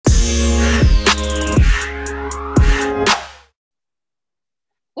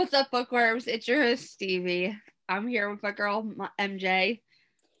What's up, bookworms? It's your host, Stevie. I'm here with my girl, MJ.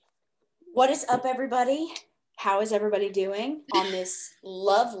 What is up, everybody? How is everybody doing on this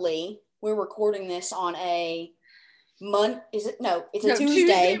lovely, we're recording this on a it's a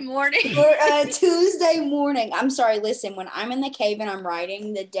Tuesday morning. Tuesday morning. I'm sorry, listen, when I'm in the cave and I'm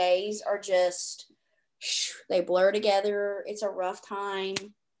writing, the days are just, they blur together. It's a rough time.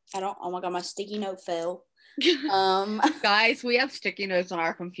 Oh my God, my sticky note fell. Guys, we have sticky notes on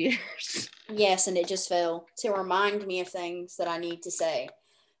our computers. Yes, and it just fell to remind me of things that I need to say.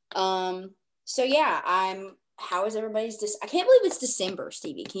 So yeah, how is everybody's I can't believe it's December,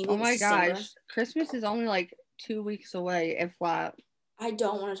 Stevie. Can you believe it's December? Gosh, Christmas is only like 2 weeks away, if that. I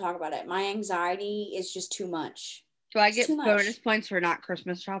don't want to talk about it. My anxiety is just too much. Do I get bonus points for not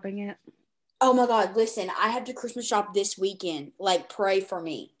Christmas shopping yet? Oh my God, listen, I have to Christmas shop this weekend. Like, pray for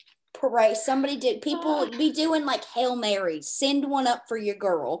me. Pray. People be doing like Hail Marys. Send one up for your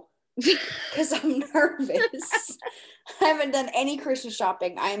girl. Because I'm nervous. I haven't done any Christmas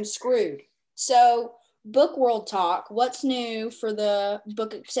shopping. I am screwed. So, Book World Talk. What's new for the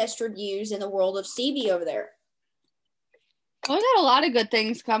Book Obsessed reviews in the world of Stevie over there? Well, we got a lot of good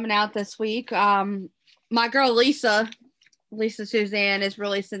things coming out this week. My girl Lisa Suzanne is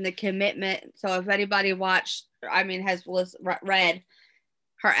releasing The Commitment. So if anybody has read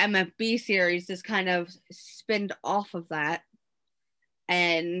her MFB series, is kind of spinned off of that.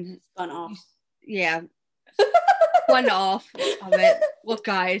 And spun off. Yeah. Spun off of it. Look,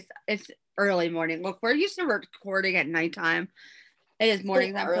 guys, it's early morning. Look, we're used to recording at nighttime. It is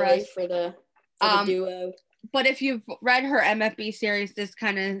morning time for us. For the duo. But if you've read her MFB series, this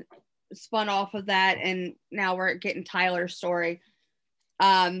kind of spun off of that, and now we're getting Tyler's story.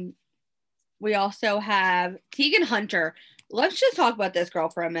 We also have Tegan Hunter. Let's just talk about this girl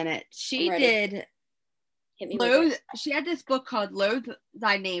for a minute. She had this book called Loathe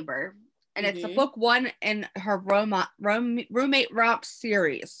Thy Neighbor, and it's a book one in her roommate romps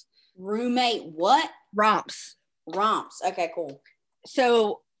series. Roommate what? Romps. Okay, cool.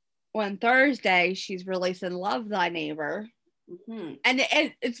 So on Thursday, she's releasing Love Thy Neighbor. Mm-hmm. And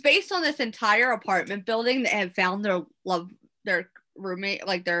it's based on this entire apartment building that have found their roommate,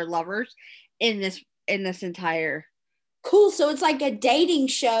 like their lovers, in this entire. Cool. So it's like a dating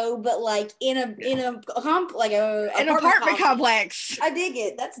show, but like in an apartment complex. I dig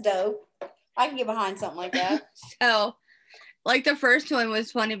it. That's dope. I can get behind something like that. So, like, the first one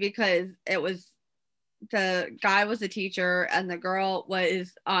was funny because it was, the guy was a teacher and the girl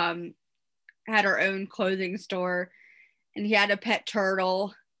was had her own clothing store, and he had a pet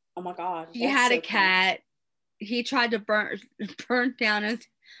turtle. Oh my God. He had a cat. He tried to burn down his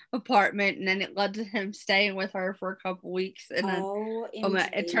apartment, and then it led to him staying with her for a couple weeks, and then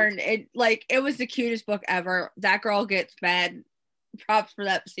it was the cutest book ever. That girl gets mad. Props for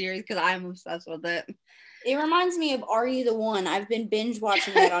that series because I'm obsessed with it. It reminds me of Are You the One? I've been binge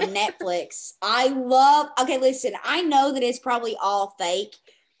watching that on Netflix. Okay, listen, I know that it's probably all fake,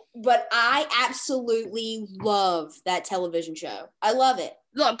 but I absolutely love that television show. I love it.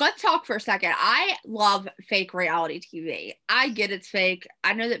 Look, let's talk for a second. I love fake reality TV. I get it's fake.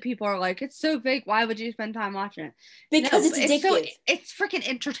 I know that people are like, it's so fake. Why would you spend time watching it? Because it's addictive. It's freaking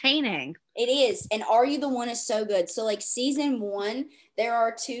entertaining. It is. And Are You the One is so good. So like season 1, there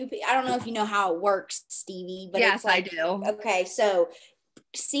are two. I don't know if you know how it works, Stevie. But yes, it's like, I do. Okay, so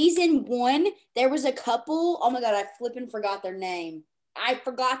season 1, there was a couple. Oh my God, I flipping forgot their name.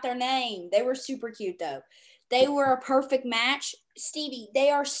 They were super cute though. They were a perfect match. Stevie, they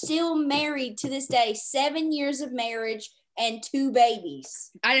are still married to this day. 7 years of marriage and 2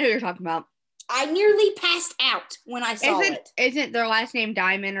 babies. I know who you're talking about. I nearly passed out when I saw it. Isn't their last name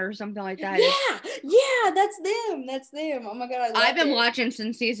Diamond or something like that? Yeah, that's them. Oh my God, I've been watching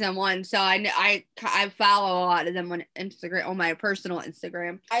since season 1, so I follow a lot of them on Instagram, on my personal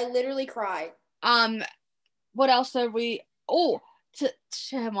Instagram. I literally cried. What else are we?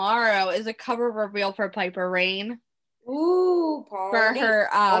 Tomorrow is a cover reveal for Piper Reign. Ooh, party. For her,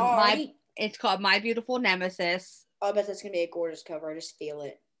 it's called My Beautiful Nemesis. Oh, I bet that's gonna be a gorgeous cover. I just feel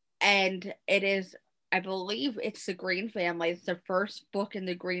it. And it is, I believe it's the Green Family. It's the first book in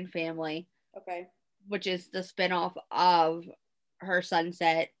the Green Family. Okay. Which is the spinoff of her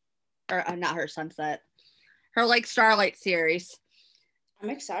Sunset, or not her Sunset, her like Starlight series. I'm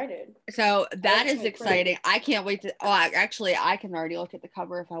excited. So that is exciting. I can't wait to. Oh, actually, I can already look at the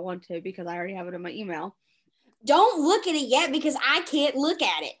cover if I want to because I already have it in my email. Don't look at it yet because I can't look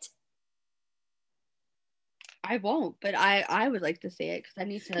at it. I won't, but I would like to see it because I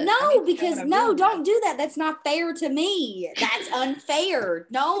need to. Don't do that. That's not fair to me. That's unfair.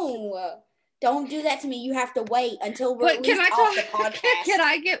 No. Don't do that to me. You have to wait until we're But at least off the podcast.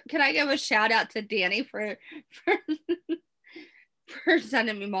 Can I give a shout out to Danny for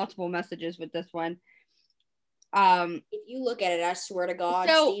sending me multiple messages with this one? If you look at it, I swear to God.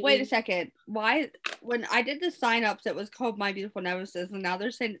 So Stevie, wait a second. Why, when I did the sign ups, it was called My Beautiful Nemesis, and now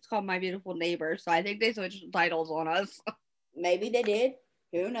they're saying it's called My Beautiful Neighbor. So I think they switched titles on us. maybe they did.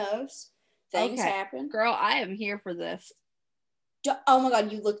 Who knows? Things Okay. happen. Girl, I am here for this. Oh my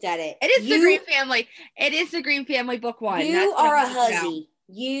God, you looked at it. It is the Green Family. It is the Green Family book one. You are a hussy.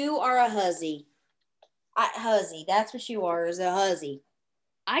 You are a hussy. Hussy. That's what you are, is a hussy.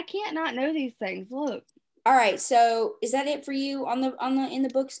 I can't not know these things. Look. All right, so is that it for you in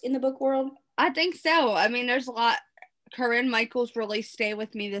the book world? I think so. I mean, there's a lot. Corinne Michaels released Stay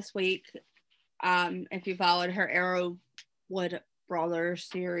With Me this week. If you followed her Arrowwood Brothers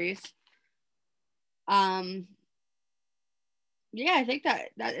series. Yeah, I think that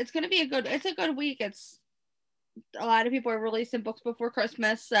it's gonna be a good week. It's a lot of people are releasing books before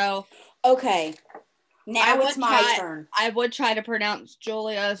Christmas, so okay. Now it's my turn. I would try to pronounce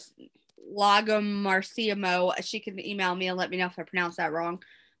Julia's Lagomarciamo. She can email me and let me know if I pronounced that wrong,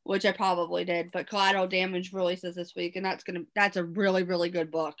 which I probably did. But Collateral Damage releases this week, and that's a really, really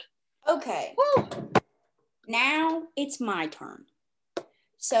good book. Okay. Woo! Now it's my turn.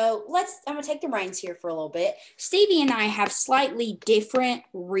 So I'm gonna take the reins here for a little bit. Stevie and I have slightly different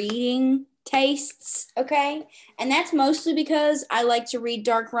reading tastes, okay? And that's mostly because I like to read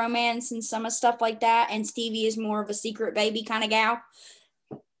dark romance and some stuff like that, and Stevie is more of a secret baby kind of gal.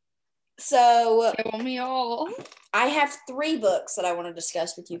 So Show me all. I have 3 books that I want to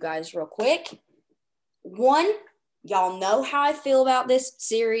discuss with you guys real quick. One, y'all know how I feel about this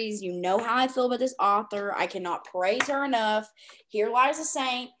series. You know how I feel about this author. I cannot praise her enough. Here Lies a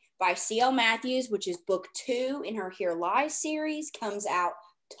Saint by C.L. Matthews, which is book 2 in her Here Lies series, comes out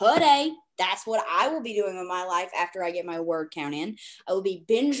today. That's what I will be doing in my life after I get my word count in. I will be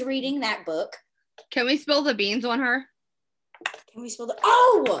binge reading that book. Can we spill the beans on her? Can we spill the...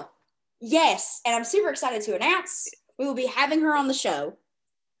 Oh! Yes, and I'm super excited to announce we will be having her on the show.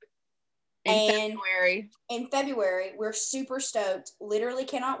 In February, we're super stoked. Literally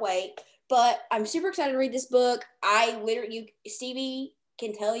cannot wait. But I'm super excited to read this book. Stevie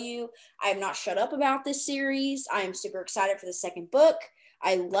can tell you, I have not shut up about this series. I am super excited for the second book.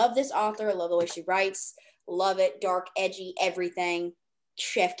 I love this author. I love the way she writes. Love it. Dark, edgy, everything.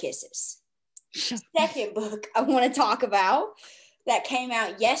 Chef kisses. Second book I want to talk about that came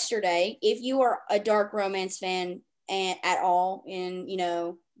out yesterday. If you are a dark romance fan and at all in,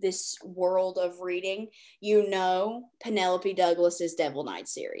 this world of reading, Penelope Douglas's Devil Knight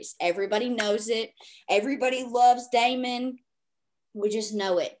series. Everybody knows it. Everybody loves Damon. We just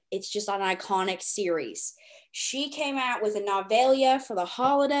know it. It's just an iconic series. She came out with a novella for the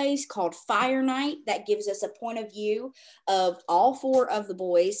holidays called Fire Night that gives us a point of view of all 4 of the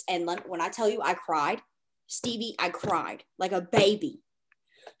boys. And when I tell you I cried, Stevie, I cried like a baby.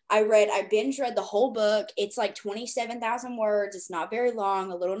 I binge read the whole book. It's like 27,000 words. It's not very long,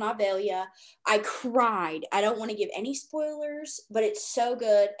 a little novella. I cried. I don't want to give any spoilers, but it's so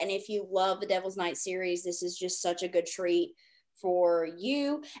good. And if you love the Devil's Night series, this is just such a good treat for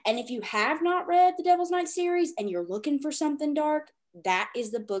you. And if you have not read the Devil's Night series and you're looking for something dark, that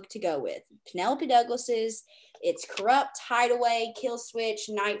is the book to go with. Penelope Douglas's. It's Corrupt, Hideaway, Kill Switch,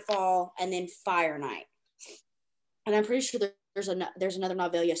 Nightfall, and then Fire Night. And I'm pretty sure there's another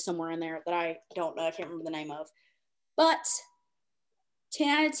novella somewhere in there that I don't know. I can't remember the name of. But 10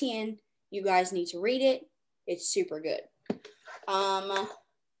 out of 10, you guys need to read it. It's super good.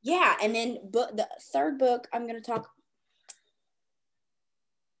 Yeah, and then the third book I'm going to talk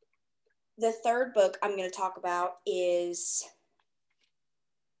about is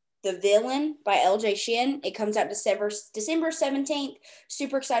The Villain by L.J. Shin. It comes out December 17th.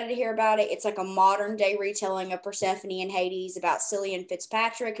 Super excited to hear about it. It's like a modern day retelling of Persephone and Hades about Cillian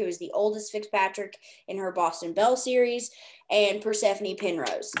Fitzpatrick, who is the oldest Fitzpatrick in her Boston Belle series, and Persephone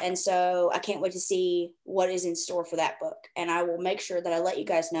Penrose. And so I can't wait to see what is in store for that book. And I will make sure that I let you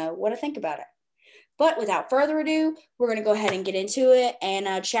guys know what I think about it. But without further ado, we're going to go ahead and get into it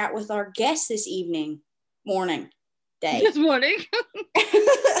and chat with our guest this morning. This morning.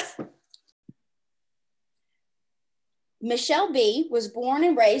 Michelle B. was born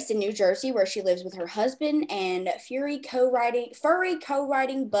and raised in New Jersey, where she lives with her husband and furry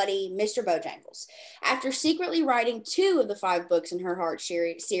co-writing buddy, Mr. Bojangles. After secretly writing 2 of the 5 books in her Heart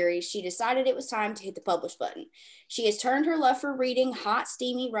series, she decided it was time to hit the publish button. She has turned her love for reading hot,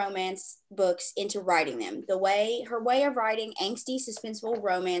 steamy romance books into writing them. Her way of writing angsty, suspenseful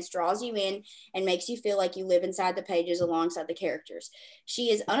romance draws you in and makes you feel like you live inside the pages alongside the characters. She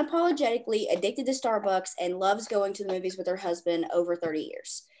is unapologetically addicted to Starbucks and loves going to the movies with her husband over 30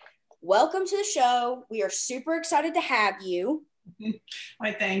 years. Welcome to the show. We are super excited to have you.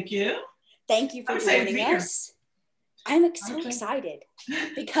 Why, thank you. Thank you for joining us. I'm so excited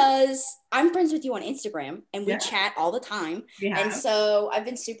because I'm friends with you on Instagram and we chat all the time. And so I've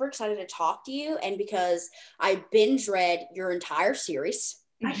been super excited to talk to you, and because I binge read your entire series,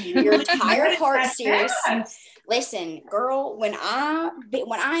 your entire Heart series. Listen, girl, when I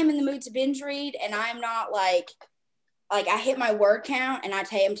am in the mood to binge read and I'm not like I hit my word count and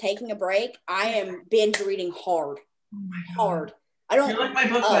I'm taking a break, I am binge reading hard. Oh my God. Hard. I don't. You're like my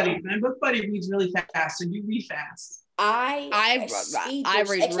book buddy. My book buddy reads really fast, and you read fast. I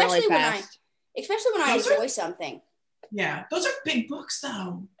read really fast, especially when I enjoy something. Yeah, those are big books,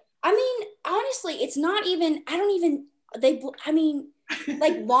 though. I mean, honestly, it's not even.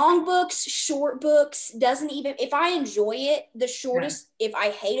 Like long books, short books, doesn't even. If I enjoy it, the shortest. Yeah. If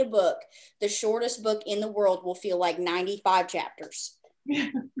I hate a book, the shortest book in the world will feel like 95 chapters.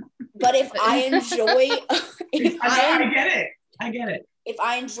 But if I enjoy, I get it. If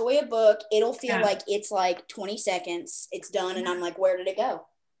I enjoy a book, it'll feel like it's like 20 seconds. It's done. And I'm like, where did it go?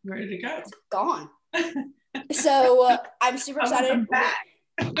 Where did it go? It's gone. So I'm super excited.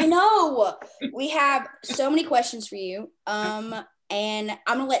 I know. We have so many questions for you. And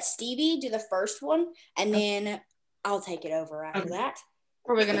I'm going to let Stevie do the first one. And then I'll take it over after that.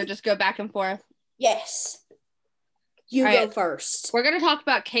 Or we're going to just go back and forth? Yes. You go first. We're going to talk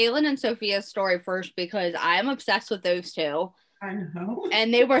about Kaylin and Sophia's story first because I'm obsessed with those 2. I know.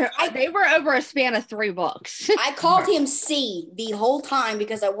 And they were over a span of 3 books. I called him C the whole time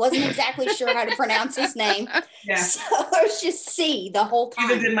because I wasn't exactly sure how to pronounce his name. Yeah. So it was just C the whole time.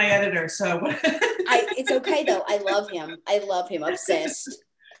 Neither did my editor, so. It's okay though. I love him. Obsessed.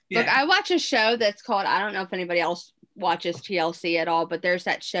 Yeah. Look, I watch a show that's called, I don't know if anybody else watches TLC at all, but there's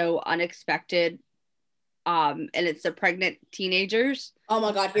that show Unexpected. And it's the pregnant teenagers. Oh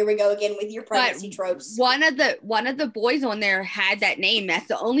my God, here we go again with your pregnancy tropes. One of the boys on there had that name. That's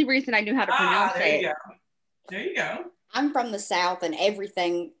the only reason I knew how to pronounce it. There you go. I'm from the South, and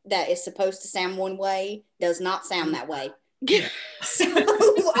everything that is supposed to sound one way does not sound that way. Yeah. So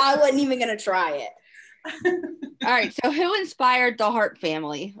I wasn't even gonna try it. All right. So who inspired the Hart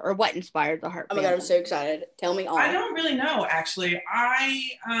family, or what inspired the Hart family? Oh my God, I'm so excited. Tell me all. I don't really know, actually.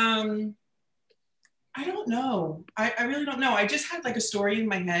 I don't know. I really don't know. I just had like a story in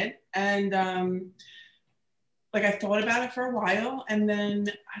my head, and like I thought about it for a while, and then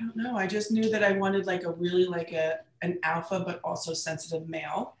I don't know. I just knew that I wanted like a really like an alpha but also sensitive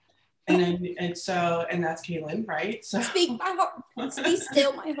male, and that's Kaylin, right? So speak my heart. Speak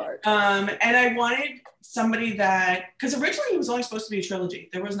still my heart. And I wanted somebody that, because originally it was only supposed to be a trilogy.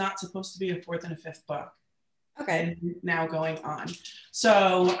 There was not supposed to be a 4th and a 5th book. Okay. And now going on.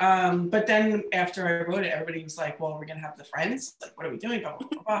 So, but then after I wrote it, everybody was like, well, we're going to have the friends. Like, what are we doing? Blah, blah,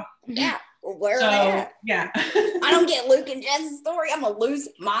 blah, blah. Yeah. Where are they at? Yeah. I don't get Luke and Jess's story. I'm going to lose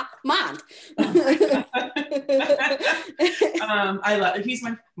my mind. I love, I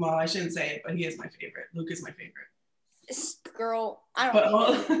shouldn't say it, but he is my favorite. Luke is my favorite. Girl, I don't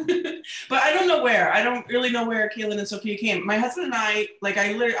know. But I don't know where. I don't really know where Kaylin and Sophia came. My husband and I,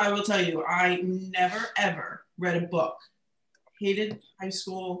 I will tell you, I never, ever read a book. Hated high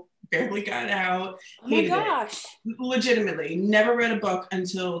school, barely got out. Oh my gosh. Legitimately, never read a book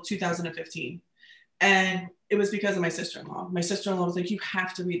until 2015. And it was because of my sister-in-law. My sister-in-law was like, you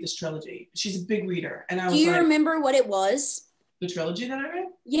have to read this trilogy. She's a big reader. And I was like, do you remember what it was? The trilogy that I read?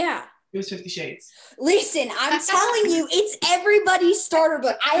 Yeah. It was 50 Shades. Listen, I'm telling you, it's everybody's starter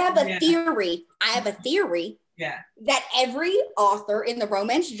book. I have a theory. Yeah. That every author in the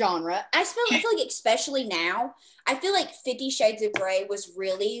romance genre, I feel like especially now, I feel like 50 Shades of Grey was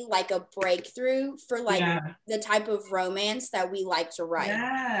really like a breakthrough for like the type of romance that we like to write.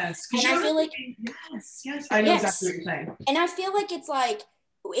 Yes. And I feel like yes. I know exactly what you're saying. And I feel like it's like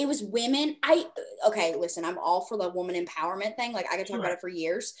it was women. Listen, I'm all for the woman empowerment thing. Like I could talk about it for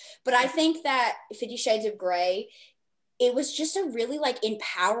years, but I think that 50 Shades of Grey, it was just a really like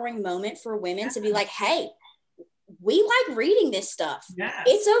empowering moment for women to be like, hey, we like reading this stuff. Yes.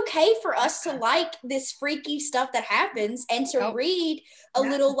 It's okay for us to like this freaky stuff that happens and to read a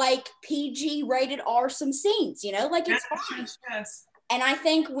little like PG rated R some scenes, you know, like it's fine. Yes. And I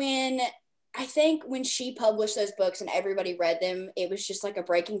think when she published those books and everybody read them, it was just like a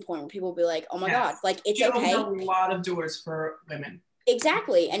breaking point where people would be like, oh my God, like it's okay. Opened a lot of doors for women.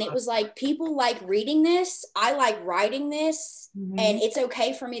 Exactly. And it was like, people like reading this. I like writing this. And it's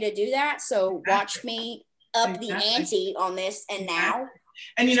okay for me to do that. So watch me up the ante on this. And now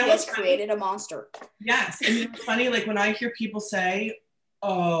and you know what's created a monster. Yes. And you know what's funny? Like when I hear people say,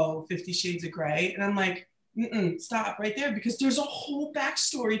 oh, 50 Shades of Grey. And I'm like, stop right there, because there's a whole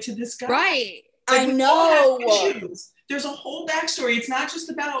backstory to this guy. Right. Like, I know. There's a whole backstory. It's not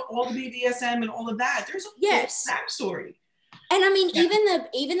just about all the BDSM and all of that. There's a whole backstory. And I mean,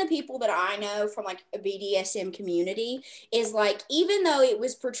 even the people that I know from like a BDSM community is like, even though it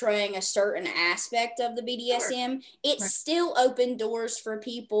was portraying a certain aspect of the BDSM, it still opened doors for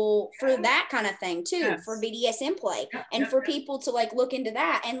people for that kind of thing too, for BDSM play, and for people to like look into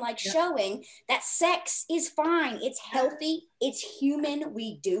that and like showing that sex is fine, it's healthy, it's human,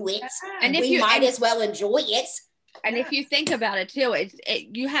 we do it, and we might as well enjoy it. And if you think about it too,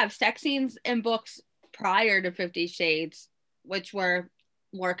 you have sex scenes in books prior to 50 Shades, which were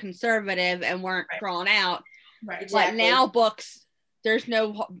more conservative and weren't drawn out. Right. But now books, there's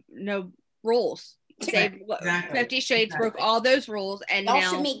no rules. Exactly. 50 Shades broke all those rules, and y'all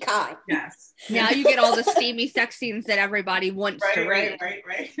now should meet Kai. Yes. Now you get all the steamy sex scenes that everybody wants to read.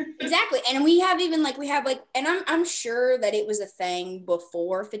 Right. Exactly. And we have and I'm sure that it was a thing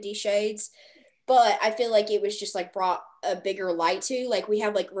before 50 Shades, but I feel like it was just like brought a bigger light to, like we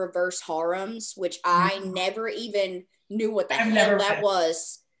have like reverse harems, which I never even knew what the hell that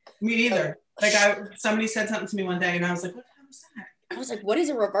was. Me neither. Like somebody said something to me one day and I was like, what the hell was that? I was like, what is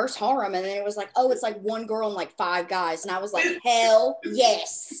a reverse harem? And then it was like, oh, it's like one girl and like 5 guys. And I was like, hell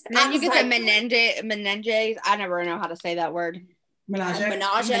yes. And then you get the menenges. I never know how to say that word.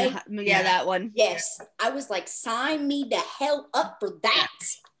 Menage. Yeah, that one. Yes. I was like, sign me the hell up for that.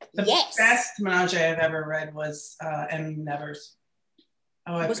 The best menage I've ever read was M. Nevers.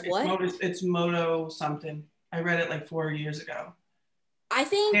 It's Moto something. I read it like 4 years ago. I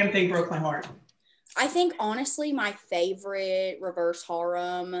think damn thing broke my heart. I think honestly, my favorite reverse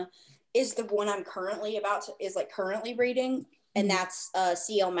harem is the one I'm currently reading, and that's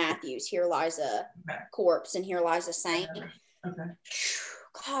C.L. Matthews. Here Lies a Corpse and Here Lies a Saint. Okay.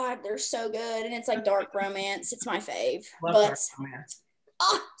 God, they're so good, and it's like dark romance. It's my fave. Love dark romance.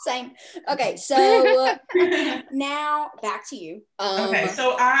 Same. Okay, so now back to you. Okay,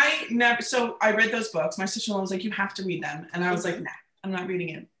 so I read those books. My sister-in-law was like, you have to read them. And I was like, nah, I'm not reading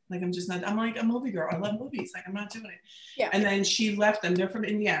it. Like, I'm just not, I'm like a movie girl. I love movies. Like, I'm not doing it. Yeah. And then she left them. They're from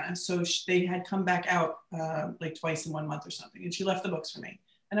Indiana. So they had come back out like twice in 1 month or something. And she left the books for me.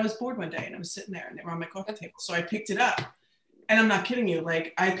 And I was bored one day and I was sitting there and they were on my coffee table. So I picked it up. And I'm not kidding you.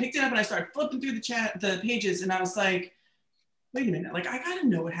 Like, I picked it up and I started flipping through the pages. And I was like, wait a minute, like I gotta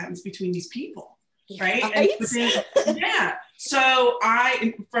know what happens between these people, right? Yeah. So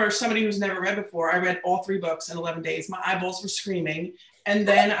for somebody who's never read before, I read all 3 books in 11 days. My eyeballs were screaming. And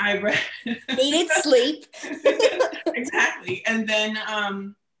then I read needed sleep. Exactly. And then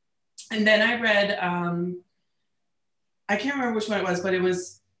I read I can't remember which one it was, but it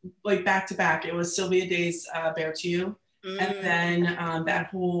was like back to back. It was Sylvia Day's Bear to You. And then that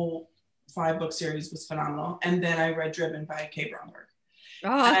whole 5-book series was phenomenal. And then I read Driven by Kay Bromberg.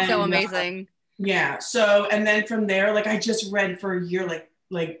 Oh, so amazing. Yeah. So, and then from there, like I just read for a year,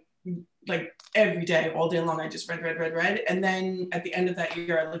 like every day, all day long, I just read. And then at the end of that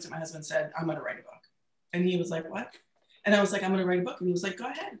year, I looked at my husband and said, I'm going to write a book. And he was like, what? And I was like, I'm going to write a book. And he was like, go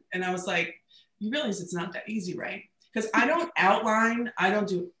ahead. And I was like, you realize it's not that easy, right? Because I don't outline. I don't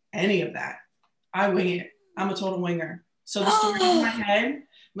do any of that. I wing it. I'm a total winger. So the story in my head,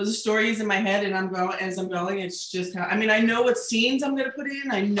 but the story is in my head and I'm going, it's just how, I mean, I know what scenes I'm going to put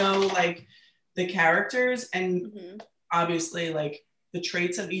in. I know like the characters and obviously like the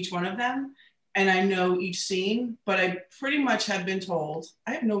traits of each one of them. And I know each scene, but I pretty much have been told,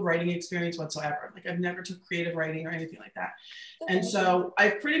 I have no writing experience whatsoever. Like I've never took creative writing or anything like that. And so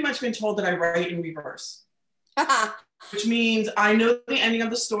I've pretty much been told that I write in reverse, which means I know the ending of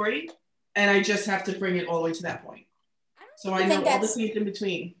the story and I just have to bring it all the way to that point. So I know all the scenes in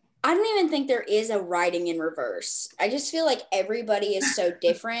between. I don't even think there is a writing in reverse. I just feel like everybody is so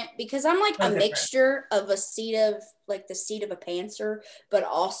different because I'm like a mixture of the seat of a pantser, but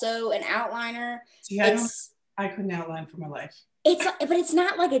also an outliner. See, I couldn't outline for my life. but it's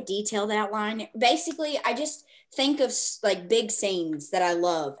not like a detailed outline. Basically, I just think of like big scenes that I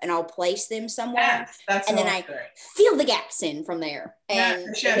love, and I'll place them somewhere, and then I fill the gaps in from there.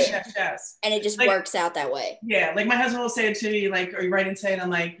 And yes. And it just like, works out that way. Yeah, like my husband will say it to me, like, "Are you writing today?" And I'm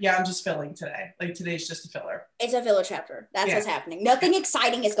like, "Yeah, I'm just filling today. Like today's just a filler." It's a filler chapter. That's what's happening. Nothing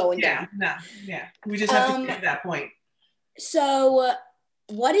exciting is going down. We just have to get to that point. So,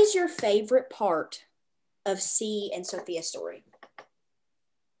 what is your favorite part of C and Sophia's story?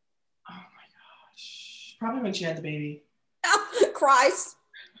 Oh my gosh. Probably when she had the baby. Cries.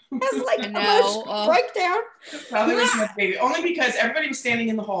 That's like emotional breakdown. Probably when she had the baby. Only because everybody was standing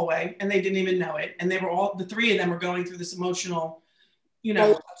in the hallway and they didn't even know it. And they were all, the three of them were going through this emotional,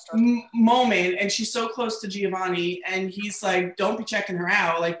 moment. And she's so close to Giovanni. And he's like, don't be checking her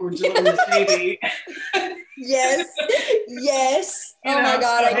out. Like, we're delivering this baby. Yes. Oh my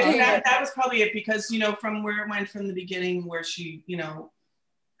God. So that was probably it because, from where it went from the beginning where she,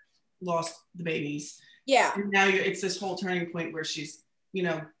 lost the babies. Yeah. And now it's this whole turning point where she's,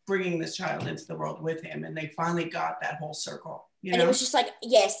 bringing this child into the world with him. And they finally got that whole circle. And it was just like,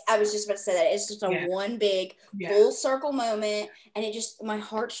 yes, I was just about to say that. It's just a one big full circle moment. And it just, my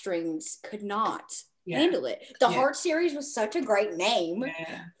heartstrings could not handle it. The Heart series was such a great name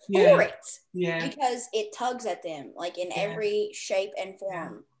for it. Yeah. Because it tugs at them like in every shape and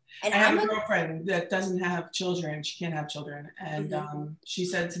form. And I have a girlfriend that doesn't have children. She can't have children. And she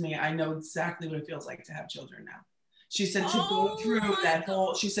said to me, I know exactly what it feels like to have children now. She said to go through that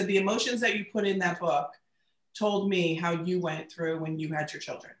whole, she said the emotions that you put in that book told me how you went through when you had your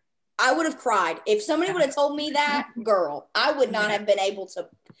children. I would have cried. If somebody would have told me that, girl, I would not have been able to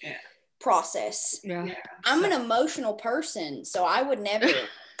process. Yeah. I'm an emotional person, so I would never be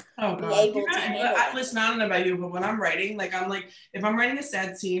able to handle it. Listen, I don't know about you, but when I'm writing, if I'm writing a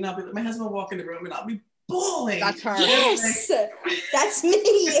sad scene, I'll be my husband will walk in the room and I'll be bawling. That's her. Yes, that's me.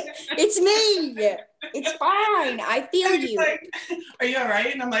 It's me. It's fine. I feel you. Are you all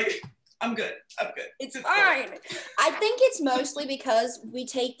right? And I'm like, I'm good. It's fine. I think it's mostly because we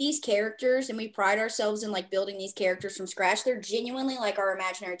take these characters and we pride ourselves in building these characters from scratch. They're genuinely like our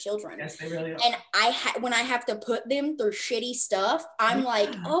imaginary children. Yes, they really are. And when I have to put them through shitty stuff, I'm like,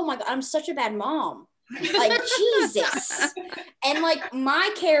 oh my God, I'm such a bad mom. Like, Jesus. And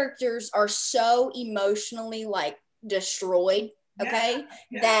my characters are so emotionally destroyed, okay,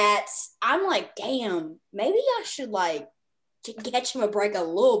 that I'm like, damn, maybe I should catch him a break a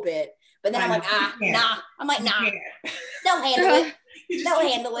little bit. But then I'm like, nah. I'm like, nah. They'll handle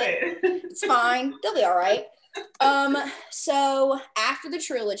it. It's fine. They'll be all right. So after the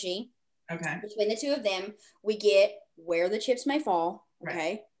trilogy, between the two of them, we get Where the Chips May Fall,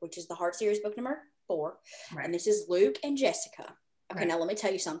 which is the Heart series book number 4. Right. And this is Luke and Jessica. Okay, now let me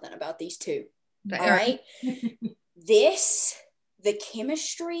tell you something about these two. All right. The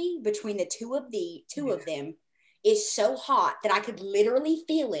chemistry between the two of them is so hot that I could literally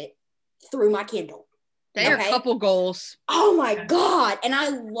feel it through my Kindle. They are couple goals. Oh my God. And I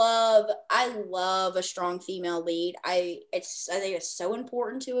love a strong female lead. I think it's so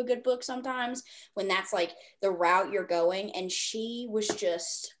important to a good book sometimes when that's the route you're going. And she was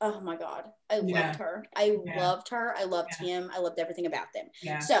just, oh my God. I loved her. I loved her. I loved him. I loved everything about them.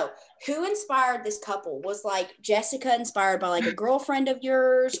 Yeah. So who inspired this couple? Was Jessica inspired by a girlfriend of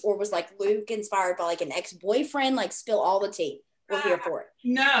yours, or was Luke inspired by an ex-boyfriend? Spill all the tea. We're here for it.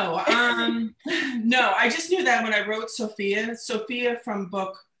 No, no. I just knew that when I wrote Sophia from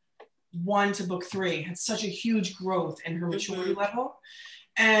book 1 to book 3 had such a huge growth in her maturity level.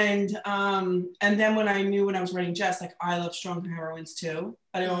 And then when I was writing Jess, I love strong heroines too,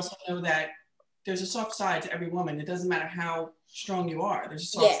 but I also know that there's a soft side to every woman. It doesn't matter how strong you are. There's a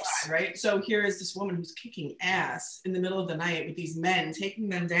soft side, right? So here is this woman who's kicking ass in the middle of the night with these men, taking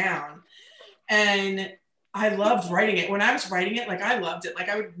them down. And I loved writing it. When I was writing it, I loved it.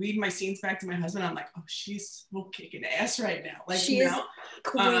 I would read my scenes back to my husband. I'm like, oh, she's so kicking ass right now. She is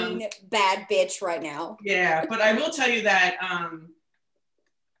queen, bad bitch right now. Yeah, but I will tell you that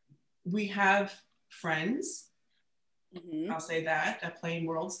we have friends. I'll say that play in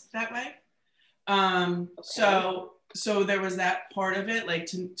worlds that way. So there was that part of it,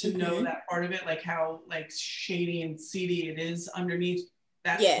 to know that part of it, how shady and seedy it is underneath.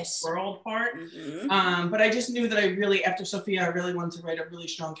 That's the world part. But I just knew that after Sophia, I really wanted to write a really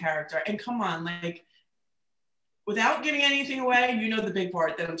strong character. And come on, without giving anything away, the big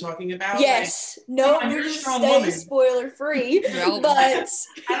part that I'm talking about. Yes. You're a strong woman. Spoiler free. But I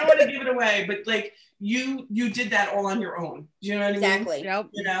don't want to give it away, but you did that all on your own. Do you know what I mean? Exactly.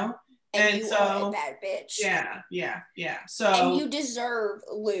 Yep. And you are a bad bitch. Yeah. So and you deserve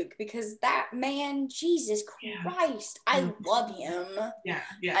Luke, because that man, Jesus Christ, I love him. Yeah.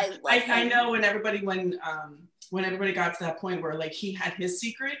 I love him. I know when everybody got to that point where like he had his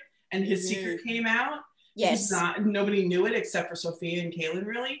secret and his secret came out. Yes. Nobody knew it except for Sophia and Kaylin,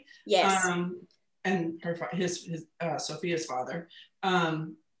 really. Yes. And his Sophia's father.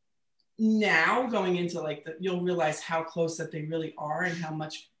 Now going into like you'll realize how close that they really are and how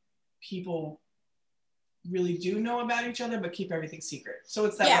much people really do know about each other but keep everything secret. So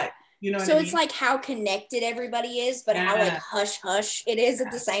it's that like, you know what I mean? It's like how connected everybody is, but how like hush hush it is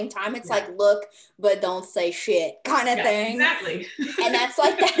at the same time. It's like, look, but don't say shit kind of thing. Exactly. And that's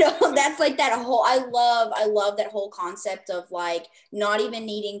like that whole, I love that whole concept of like not even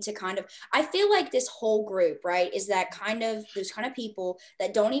needing to kind of, I feel like this whole group, right, is that kind of those kind of people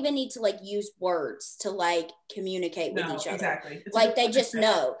that don't even need to like use words to like communicate with each other. Exactly. Like they just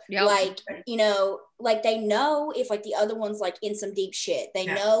know. Yep. Like, you know, like they know if like the other one's like in some deep shit. They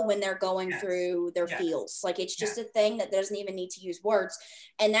know when they're going through their feels. Like it's just a thing that doesn't even need to use words.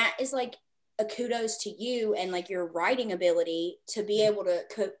 And that is like a kudos to you and like your writing ability to be able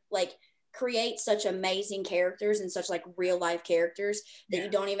to like create such amazing characters and such like real life characters that you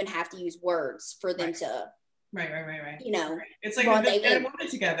don't even have to use words for them to right. You know, it's like a good man and woman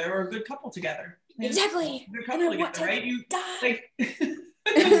together or a good couple together. Exactly. A good couple together, right? You like you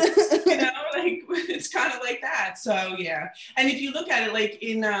know, like it's kind of like that. So yeah. And if you look at it like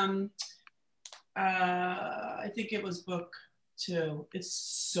in I think it was book 2. It's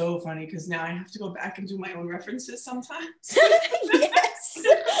so funny because now I have to go back and do my own references sometimes. Yes.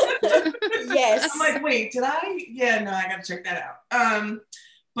 Yes. I'm like, wait, did I? Yeah, no, I gotta check that out.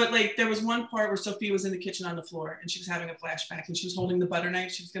 But like there was one part where Sophia was in the kitchen on the floor and she was having a flashback and she was holding the butter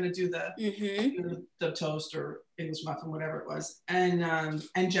knife. She was gonna do the toast or English muffin, whatever it was. And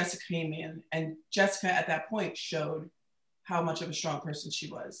Jessica came in, and Jessica at that point showed how much of a strong person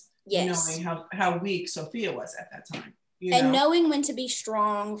she was. Yes. Knowing how weak Sophia was at that time. And knowing when to be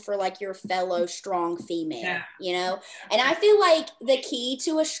strong for like your fellow strong female, you know? And I feel like the key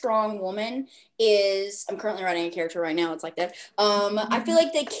to a strong woman is, I'm currently writing a character right now. It's like that. I feel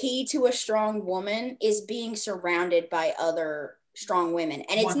like the key to a strong woman is being surrounded by other strong women.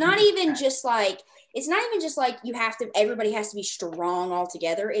 And it's not even just like, everybody has to be strong all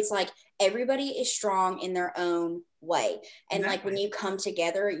together. It's like everybody is strong in their own way. And like when you come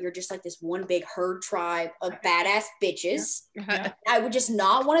together, you're just like this one big herd tribe of badass bitches. I would just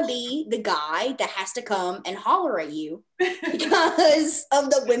not want to be the guy that has to come and holler at you because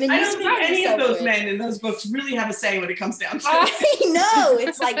of the women. I don't think any of those men in those books really have a say when it comes down to it. I know.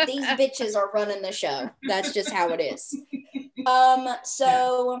 It's like these bitches are running the show. That's just how it is.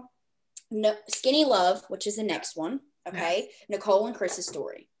 No, Skinny Love, which is the next one. Okay. Yes. Nicole and Chris's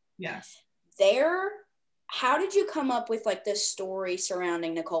story. Yes. How did you come up with like this story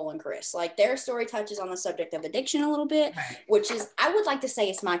surrounding Nicole and Chris? Like their story touches on the subject of addiction a little bit, which is, I would like to say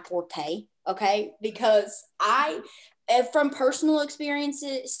it's my forte. Okay. Because from personal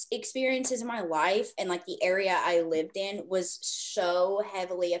experiences in my life and like the area I lived in was so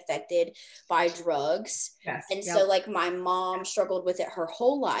heavily affected by drugs. Yes. And so like my mom struggled with it her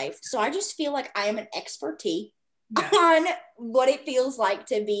whole life. So I just feel like I am an expertise on what it feels like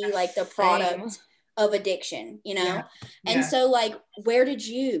to be like the product of addiction, you know? And so like, where did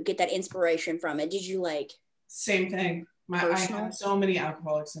you get that inspiration from? It did you like same thing? I have so many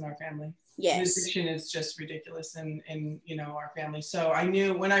alcoholics in our family. Yes. Addiction is just ridiculous in you know, our family. So I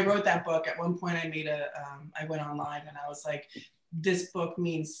knew when I wrote that book, at one point I made I went online and I was like, this book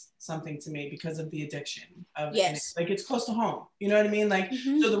means something to me because of the addiction of like it's close to home. You know what I mean? Like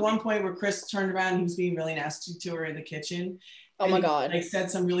so the one point where Chris turned around, he was being really nasty to her in the kitchen. Oh my God. Like said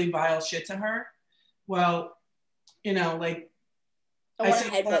some really vile shit to her. Well, you know, like I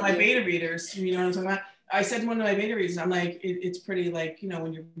said to one of my beta readers, you know what I'm talking about? I said to one of my beta readers, I'm like, it's pretty like, you know,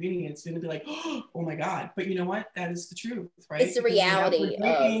 when you're reading it, it's going to be like, oh my God. But you know what? That is the truth, right? It's the reality.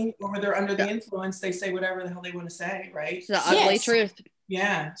 Or they're under the influence, they say whatever the hell they want to say, right? It's the ugly truth.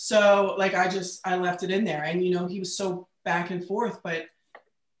 Yeah. So like, I left it in there. And, you know, he was so back and forth, but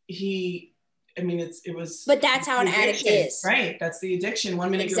but that's how an addict is, right? That's the addiction.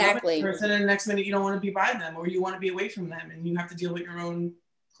 One minute you're loving the person, and the next minute you don't want to be by them, or you want to be away from them, and you have to deal with your own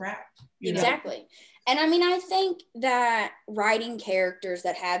crap. Exactly. Know? And I mean, I think that writing characters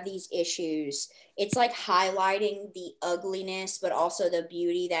that have these issues, it's like highlighting the ugliness, but also the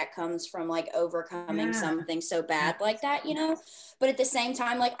beauty that comes from like overcoming something so bad like that, you know? But at the same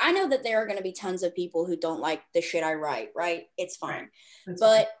time, like I know that there are going to be tons of people who don't like the shit I write, right? It's fine. Right.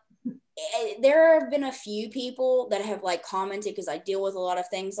 But there have been a few people that have like commented, because I deal with a lot of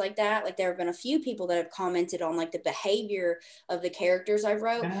things like that. Like there have been a few people that have commented on like the behavior of the characters I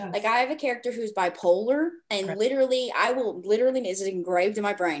wrote. Yes. Like I have a character who's bipolar, and Right. literally I will literally, it's engraved in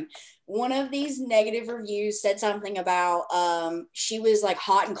my brain. One of these negative reviews said something about she was like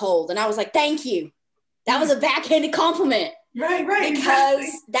hot and cold, and I was like, thank you. That was a backhanded compliment. Right, Because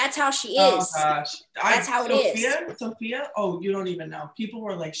exactly. that's how she Oh is. gosh, That's how it is. Sophia. Oh, you don't even know. People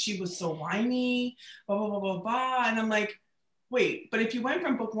were like, she was so whiny, blah blah blah blah blah, and I'm like, wait. But if you went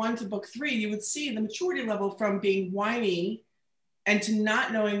from book 1 to book 3, you would see the maturity level from being whiny and to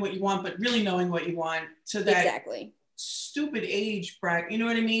not knowing what you want, but really knowing what you want, to that Exactly. stupid age bracket. You know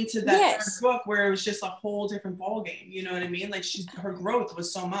what I mean? To that Yes. third book where it was just a whole different ball game. You know what I mean? Like her growth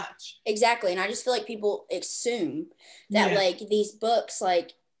was so much. Exactly. And I just feel like people assume that like these books,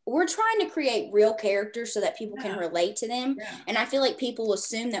 like we're trying to create real characters so that people can relate to them. Yeah. And I feel like people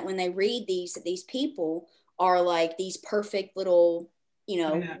assume that when they read these, that these people are like these perfect little, you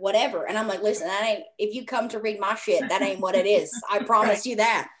know, whatever. And I'm like, listen, that ain't, if you come to read my shit, that ain't what it is. I promise you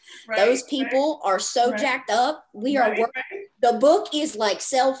that. Those people are so jacked up. We are the book is like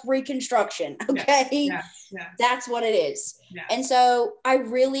self-reconstruction. Okay. That's what it is. And so I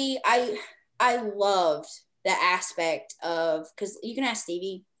really, I loved the aspect of, because you can ask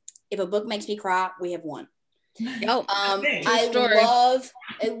Stevie, if a book makes me cry, we have won. I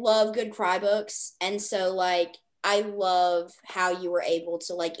love good cry books. And so like, I love how you were able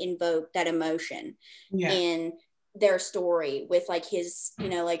to like invoke that emotion in their story with like his, you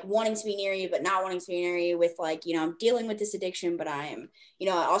know, like wanting to be near you, but not wanting to be near you, with like, you know, I'm dealing with this addiction, but I am, you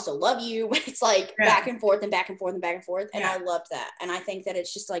know, I also love you. It's like back and forth and back and forth and back and forth. And I loved that. And I think that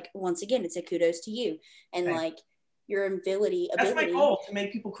it's just like, once again, it's a kudos to you and like your ability. That's my goal, to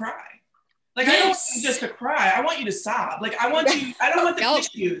make people cry. Like, I don't want you just to cry. I want you to sob. Like, I don't want the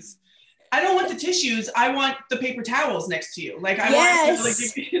tissues. I don't want the tissues. I want the paper towels next to you. Like, I want like,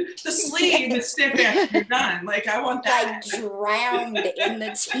 the sleeve is stiff after you're done. Like, I want that. Like, drowned in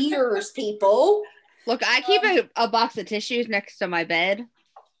the tears, people. Look, I keep a box of tissues next to my bed.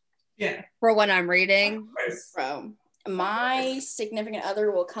 Yeah. For when I'm reading. So, my significant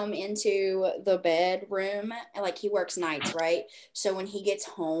other will come into the bedroom, and like he works nights, right? So when he gets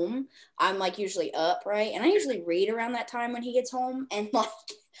home, I'm like usually up, right? And I usually read around that time when he gets home, and like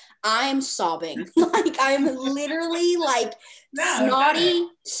I'm sobbing. Like I'm literally like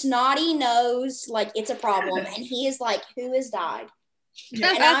snotty nose, like it's a problem. And he is like, who has died?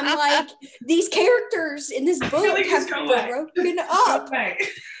 Yeah. And I'm like, these characters in this book have broken up.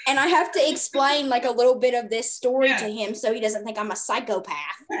 And I have to explain like a little bit of this story to him so he doesn't think I'm a psychopath.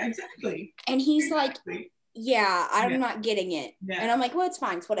 Yeah, exactly. And he's like, yeah, I'm not getting it. Yeah. And I'm like, well, it's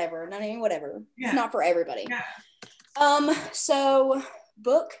fine. It's whatever. I mean, whatever. Yeah. It's not for everybody. Yeah. So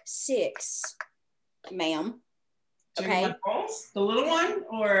book 6, ma'am. Okay. The little one,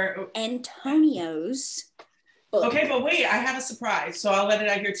 or Antonio's book. Okay, but wait, I have a surprise. So I'll let it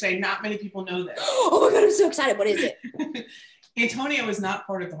out here today. Not many people know this. Oh my God, I'm so excited. What is it? Antonio is not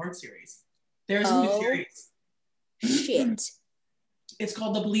part of the Heart series. There's a new series. Shit. It's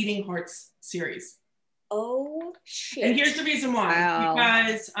called the Bleeding Hearts series. Oh shit. And here's the reason why. Wow.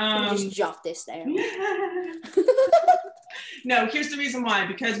 Because just jot this down. No, here's the reason why.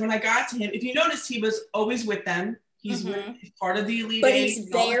 Because when I got to him, if you noticed, he was always with them. He's part of the elite. But he's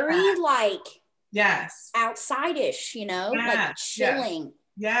very like yes, outside-ish, you know, like chilling.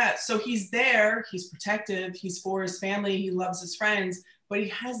 Yeah, so he's there, he's protective, he's for his family, he loves his friends, but he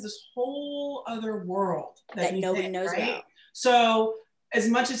has this whole other world that nobody knows about. So as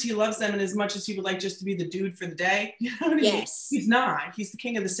much as he loves them and as much as he would like just to be the dude for the day, you know what I mean? He's not. He's the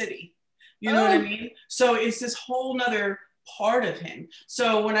king of the city. You know what I mean? So it's this whole nother part of him.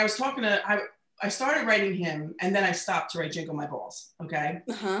 So when I was talking to, I started writing him and then I stopped to write Jingle My Balls, okay?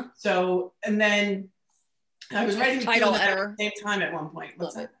 So, and then I was writing the title at the same time at one point.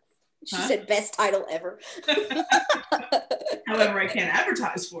 What's that? She said best title ever. However, I can't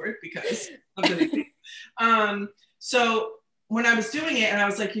advertise for it because of the so when I was doing it and I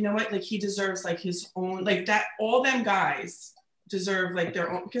was like, you know what, like he deserves like his own, like that, all them guys deserve like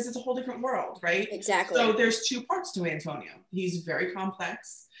their own, because it's a whole different world, right? Exactly. So there's 2 parts to Antonio. He's very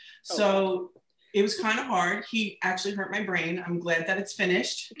complex. So it was kind of hard. He actually hurt my brain. I'm glad that it's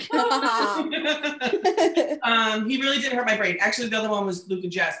finished. He really did hurt my brain. Actually, the other one was Luke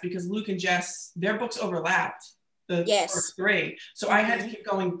and Jess, because Luke and Jess, their books overlapped the first 3. So I had to keep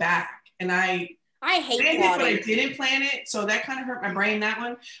going back. And I hate it, but I didn't plan it. So that kind of hurt my brain, that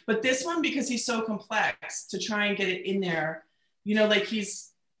one. But this one, because he's so complex, to try and get it in there, you know, like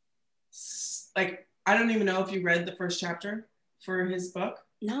he's like, I don't even know if you read the first chapter for his book.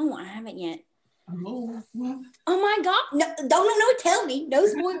 No, I haven't yet. Oh, Oh my God. No, don't tell me. No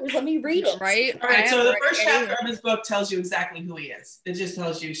spoilers. Let me read it. Right? all right. So the first chapter of his book tells you exactly who he is. It just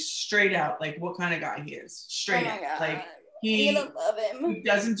tells you straight out like what kind of guy he is. Straight Oh out. my God. Like I'm gonna love him. he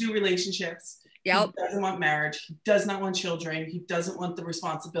doesn't do relationships. Yep. He doesn't want marriage. He does not want children. He doesn't want the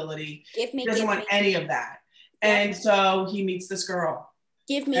responsibility. He doesn't want any of that. Yep. And so he meets this girl.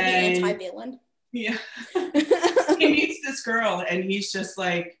 Give me the anti-villain. Yeah. He meets this girl and he's just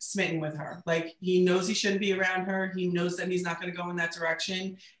like smitten with her. Like he knows he shouldn't be around her. He knows that he's not going to go in that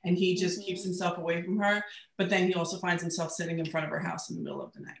direction. And he just keeps himself away from her. But then he also finds himself sitting in front of her house in the middle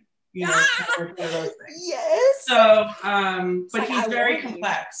of the night. You know, one of those things. Yes. So, but he's very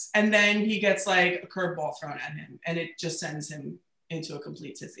complex. And then he gets like a curveball thrown at him and it just sends him into a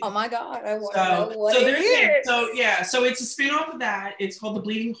complete tizzy. Oh my God. I want to know what it is. So yeah, so it's a spin-off of that. It's called the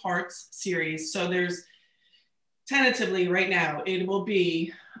Bleeding Hearts series. So there's tentatively right now, it will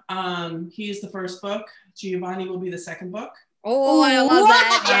be, he is the first book. Giovanni will be the second book. Oh, I love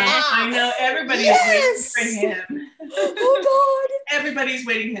that. Yes. I know everybody is waiting for him. Oh God. Everybody's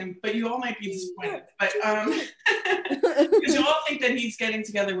waiting him, but you all might be disappointed. But because you all think that he's getting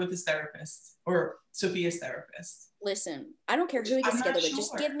together with his therapist or Sophia's therapist. Listen, I don't care who he gets together with.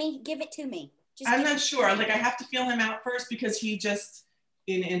 Just give it to me. I'm not sure. Like I have to feel him out first because he just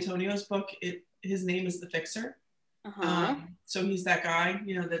in Antonio's book, his name is the Fixer. So he's that guy,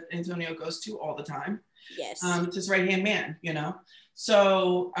 you know, that Antonio goes to all the time. Yes. It's his right-hand man, you know.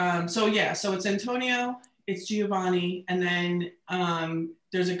 So yeah, so it's Antonio, it's Giovanni, and then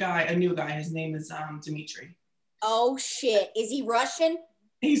there's a new guy. His name is Dimitri. Oh shit. Is he Russian?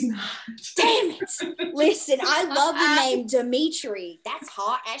 He's not. Damn it. Listen, I love the name Dimitri. That's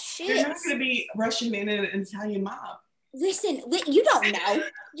hot as shit. You're not going to be Russian in an Italian mob. Listen, you don't know.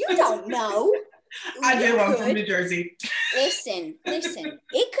 You don't know. I do. I'm from New Jersey. Listen.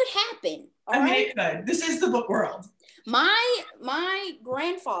 It could happen. I mean, it could. This is the book world. My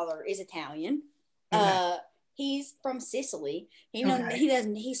grandfather is Italian. Okay. He's from Sicily.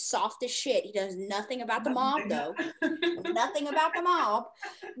 He's soft as shit. He does nothing about the mob though. Nothing about the mob.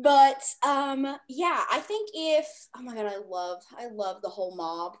 But yeah, I think oh my God, I love the whole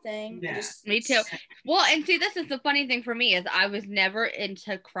mob thing. Yeah. Me too. Well, and see, this is the funny thing for me is I was never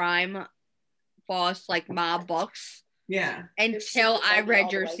into crime boss like mob books. Yeah. Until I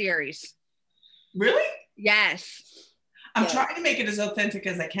read your series. Really? Yes. I'm trying to make it as authentic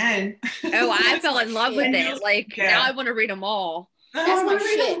as I can. Oh, I fell in love with it. Like now I want to read them all. That's my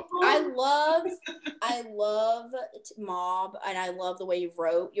shit. I love mob, and I love the way you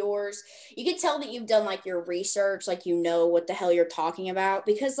wrote yours. You can tell that you've done like your research, like you know what the hell you're talking about.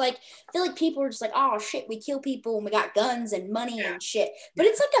 Because like I feel like people are just like, oh shit, we kill people and we got guns and money and shit. But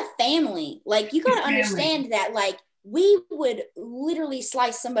it's like a family. Like you gotta understand that like we would literally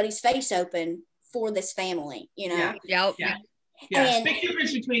slice somebody's face open for this family, you know? Yeah. And big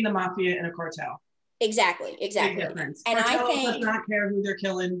difference between the mafia and a cartel. Exactly. Big difference. And cartel does not care who they're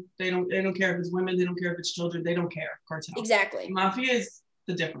killing. They don't care if it's women. They don't care if it's children. They don't care. Cartel. Exactly. Mafia is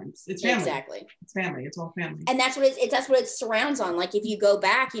the difference. It's family. Exactly. It's family. It's all family. And that's what it surrounds on. Like if you go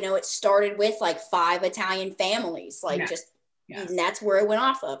back, you know, it started with like 5 Italian families, like and that's where it went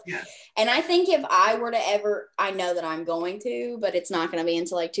off of. Yeah. And I think if I were to ever, I know that I'm going to, but it's not going to be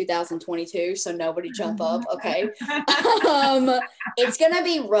until like 2022. So nobody jump up. Okay. It's going to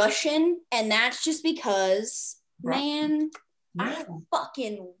be Russian. And that's just because, man, I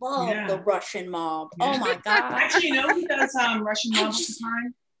fucking love the Russian mob. Oh my God. Actually, you know who does Russian mob all the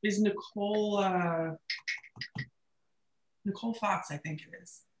time? Is Nicole Fox, I think it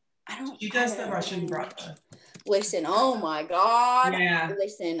is. She does the Russian brother. Listen, oh my God. Yeah.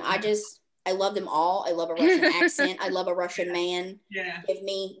 Listen, I love them all. I love a Russian accent. I love a Russian man. Yeah. Give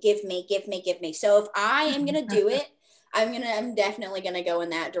me. So if I am gonna do it, I'm definitely gonna go in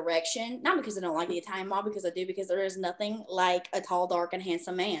that direction. Not because I don't like the Italian mob, because I do, because there is nothing like a tall, dark, and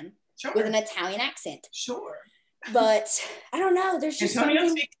handsome man with an Italian accent. Sure. But I don't know. There's just Antonio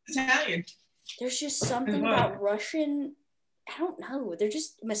speaks Italian. There's just something about Russian. I don't know. They're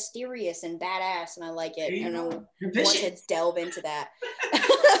just mysterious and badass, and I like it. I don't want to delve into that.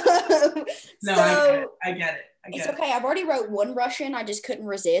 No, I get it. It's okay. I've already wrote one Russian. I just couldn't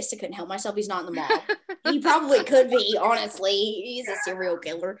resist. I couldn't help myself. He's not in the mob. He probably could be, honestly. He's a serial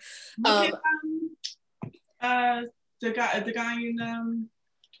killer. The guy in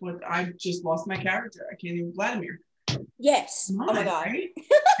what I just lost my character. I can't even Vladimir. Yes. Oh my God. Right?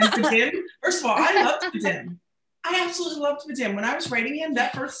 And Vadim, first of all, I loved Vadim. I absolutely loved Vadim. When I was writing him,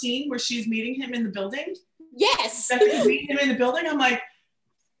 that first scene where she's meeting him in the building. Yes. Meeting him in the building, I'm like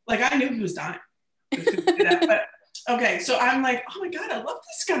I knew he was dying. But Okay, so I'm like, oh my God, I love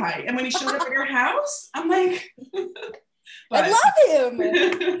this guy. And when he showed up at your house, I'm like, I love him.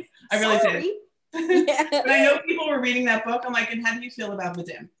 I really Sorry. did. Yeah. But I know people were reading that book. I'm like, and how do you feel about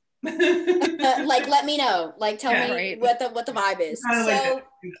Madame? Like, let me know. Like, tell Yeah, me right. what the vibe is. Kinda So,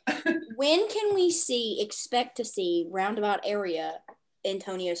 like when can we expect to see Roundabout Area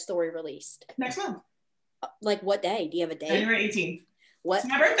Antonio's story released? next month, Like, what day? Do you have a date? January 18th. What? It's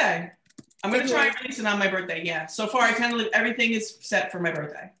my birthday. I'm going to try and release it on my birthday. Yeah. So far, I kind of everything is set for my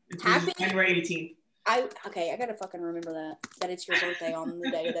birthday. It's Happy January 18th. I gotta fucking remember that it's your birthday on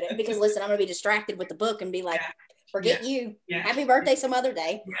the day that because listen, I'm gonna be distracted with the book and be like, forget you. Yeah. Happy birthday some other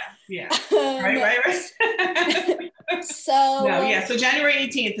day. Yeah. Right. So no, yeah. So January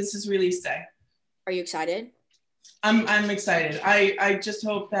 18th, this is release day. Are you excited? I'm excited. I just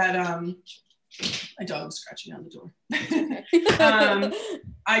hope that my dog's scratching on the door.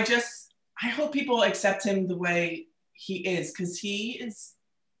 I hope people accept him the way he is, because he is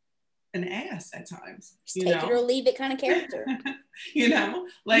an ass at times. Take it or leave it kind of character.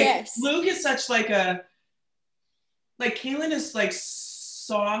 Yes. Luke is such like Kaylin is like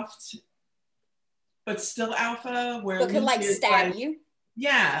soft, but still alpha. Where but could Luke is stab you.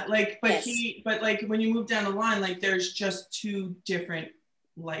 Yeah, but when you move down the line, there's just two different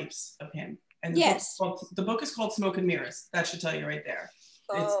lives of him. And the book is called Smoke and Mirrors. That should tell you right there.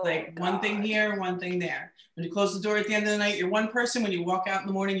 It's one thing here, one thing there. When you close the door at the end of the night, you're one person. When you walk out in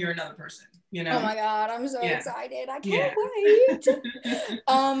the morning, you're another person. Oh my God, I'm so excited. I can't wait.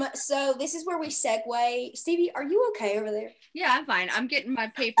 So this is where we segue. Stevie, are you okay over there? Yeah, I'm fine. I'm getting my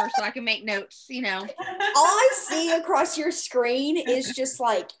paper so I can make notes, All I see across your screen is just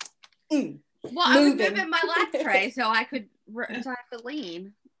Well, I was moving my lap tray so I could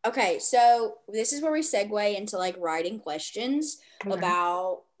lean. Okay, so this is where we segue into writing questions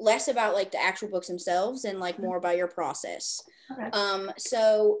about less about the actual books themselves and more about your process. Okay.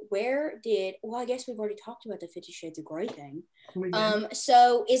 So I guess we've already talked about the 50 Shades of Grey thing.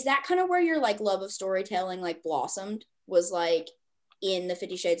 So is that kind of where your love of storytelling blossomed, was in the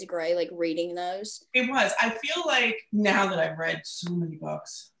 50 Shades of Grey, reading those? It was. I feel like now that I've read so many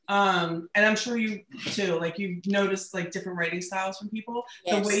books, and I'm sure you too, you've noticed different writing styles from people.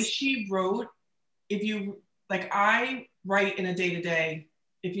 Yes. The way she wrote, I write in a day-to-day,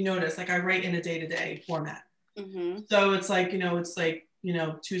 if you notice, I write in a day-to-day format. Mm-hmm. So it's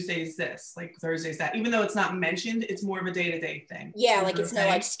Tuesday's this, Thursday's that. Even though it's not mentioned, it's more of a day-to-day thing. Yeah, it's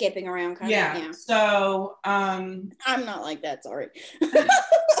no skipping around kind of thing. Yeah. So I'm not like that, sorry.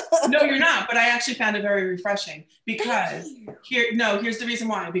 No, you're not, but I actually found it very refreshing because here's the reason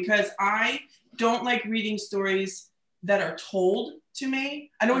why. Because I don't like reading stories that are told to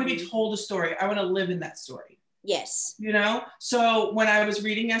me. I don't want to be told a story. I want to live in that story. Yes. So when I was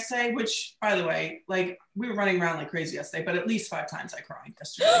reading essay, which by the way, we were running around like crazy yesterday, but at least 5 times I cried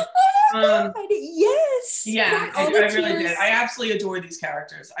yesterday. Yes. Yeah, I really did. I absolutely adore these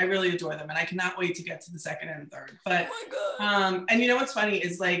characters. I really adore them, and I cannot wait to get to the second and third. But and you know what's funny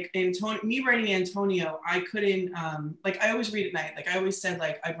is me writing Antonio, I couldn't I always read at night. I always said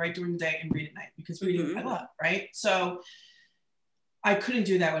I'd write during the day and read at night because reading I love, right? So I couldn't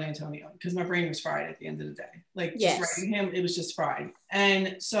do that with Antonio because my brain was fried at the end of the day. Just writing him, it was just fried.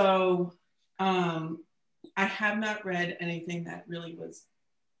 And so I have not read anything that really was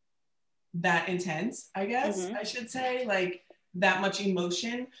that intense, I guess I should say, that much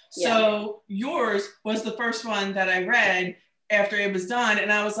emotion. Yeah. So yours was the first one that I read after it was done.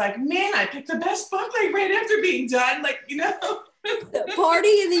 And I was like, man, I picked the best book right after being done. The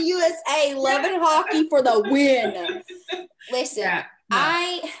party in the USA, Love and Hockey for the win. Listen,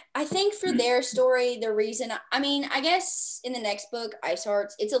 I think for their story, the reason, I guess in the next book, Ice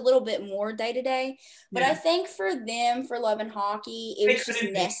Hearts, it's a little bit more day to day, but I think for them, for Love and Hockey, it was just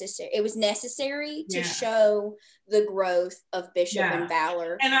necessary. It was necessary to show the growth of Bishop and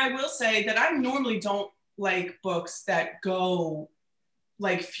Valor. And I will say that I normally don't like books that go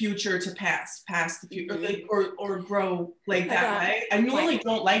future to past the future, or grow that way. I normally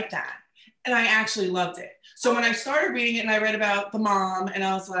don't like that. And I actually loved it. So when I started reading it and I read about the mom and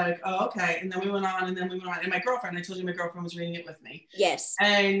I was like, oh, okay. And then we went on. And my girlfriend, I told you my girlfriend was reading it with me. Yes.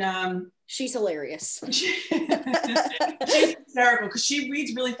 And she's hilarious. She's hysterical because she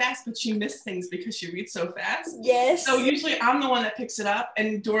reads really fast, but she missed things because she reads so fast. Yes. So usually I'm the one that picks it up.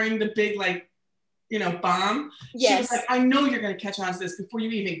 And during the big, bomb. Yes. She was like, I know you're going to catch on to this before you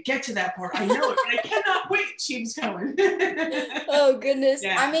even get to that part. I know it, but I cannot wait. She was going. Oh, goodness.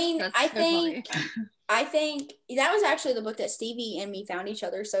 Yeah. I think that was actually the book that Stevie and me found each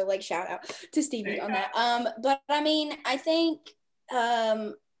other. So shout out to Stevie on that. But I think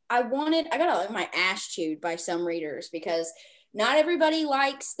I got like my ass chewed by some readers because not everybody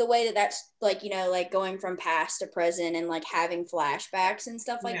likes the way that that's like, like going from past to present and like having flashbacks and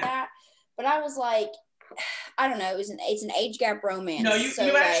stuff like that. But I was like, I don't know. It's an age gap romance. No,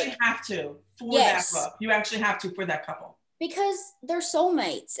 you actually have to for that book. You actually have to for that couple. Because they're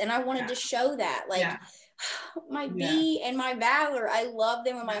soulmates, and I wanted to show that. Like, my Bee and my Valor, I love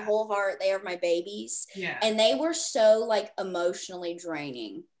them with my whole heart. They are my babies. Yeah. And they were so, like, emotionally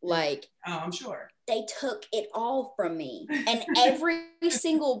draining. Like, oh, I'm sure. They took it all from me. And every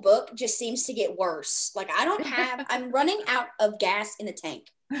single book just seems to get worse. Like, I'm running out of gas in the tank.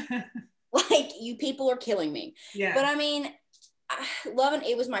 Like, you people are killing me. Yeah. But I mean,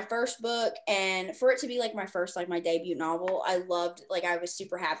 it was my first book, and for it to be like my first, like my debut novel, I was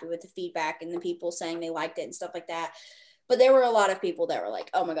super happy with the feedback and the people saying they liked it and stuff like that. But there were a lot of people that were like,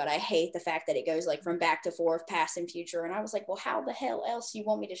 oh my God, I hate the fact that it goes like from back to forth, past and future. And I was like, well, how the hell else do you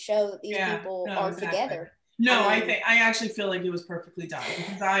want me to show that these people are together? No, I actually feel like it was perfectly done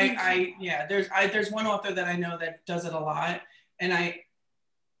because there's one author that I know that does it a lot, and I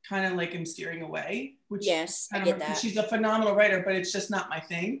kind of like am steering away, which I get that. She's a phenomenal writer, but it's just not my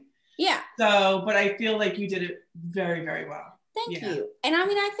thing. Yeah. So, but I feel like you did it very, very well. Thank you. And I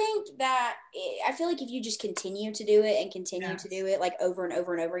mean, I think that I feel like if you just continue to do it and continue to do it like over and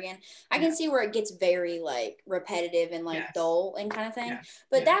over and over again, I can see where it gets very like repetitive and like dull and kind of thing.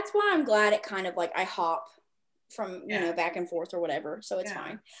 But that's why I'm glad it kind of like I hop from, back and forth or whatever. So it's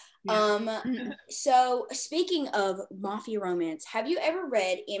fine. Yeah. So speaking of mafia romance, have you ever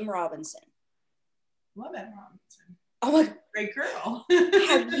read M. Robinson? Love M. Robinson. Oh my, great girl.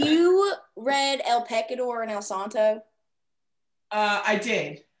 Have you read El Pecador and El Santo? I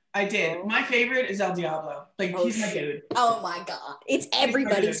did. Oh. My favorite is El Diablo. Like, he's my dude. Oh my God. It's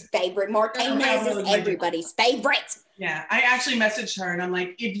everybody's favorite. Martinez is everybody's favorite. Yeah. I actually messaged her and I'm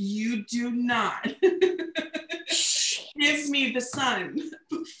like, if you do not give me the Sun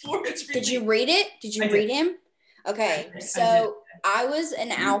before it's released. Did you read it? Did you read him? Okay. So I was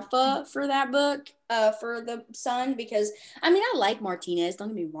an alpha for that book, for the Sun, because I mean, I like Martinez, don't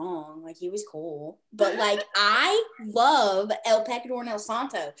get me wrong, like he was cool, but like I love El Pecador and El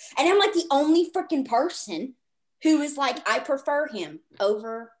Santo, and I'm like the only freaking person who is like, I prefer him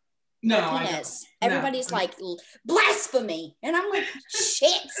over Martinez. Everybody's like, blasphemy, and I'm like,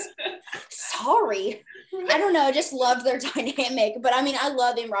 shit, sorry. I don't know, I just loved their dynamic. But I mean, I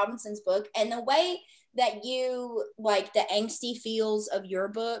love M. Robinson's book, and the way that you like the angsty feels of your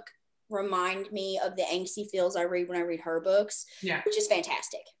book remind me of the angsty feels I read when I read her books, which is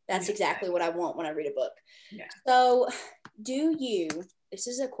fantastic. That's exactly what I want when I read a book. Yeah. So this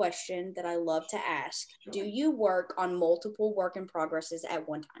is a question that I love to ask. Sure. Do you work on multiple work in progresses at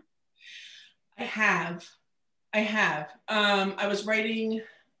one time? I have. I was writing,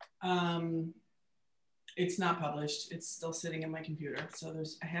 it's not published. It's still sitting in my computer. So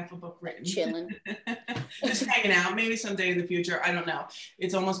there's a half a book written. Chilling. Just hanging out. Maybe someday in the future. I don't know.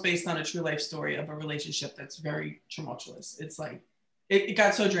 It's almost based on a true life story of a relationship that's very tumultuous. It's like, it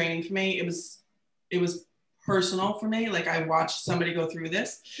got so draining for me. It was personal for me. Like, I watched somebody go through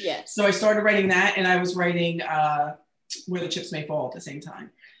this. Yes. So I started writing that, and I was writing Where the Chips May Fall at the same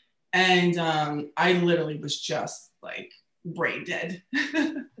time. And I literally was just like brain dead.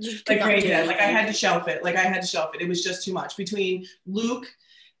 Like brain dead. Like I had to shelf it. It was just too much between Luke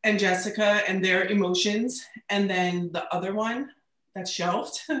and Jessica and their emotions, and then the other one that's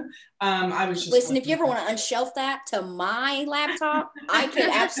shelved. I was just listen. If you ever want to unshelf that to my laptop, I could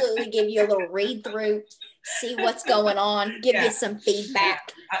absolutely give you a little read through, see what's going on, give you some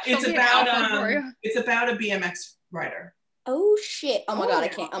feedback. It's about a BMX rider. Oh shit! Oh my God, I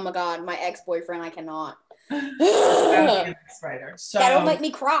can't. Oh my God, my ex-boyfriend, I cannot. Writer. So that'll make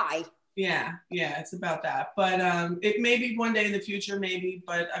me cry. Yeah, it's about that. But it may be one day in the future, maybe.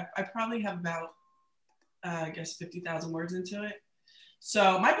 But I probably have about I guess 50,000 words into it.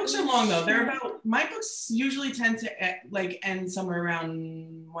 So my books are long though. My books usually tend to end somewhere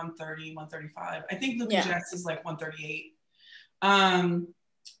around 130, 135. I think Luke and Jess is like 138.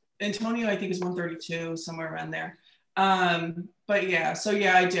 Antonio, I think, is 132, somewhere around there. But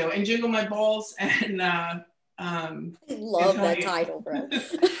I do. And Jingle My Balls and love Antonio. that title, bro.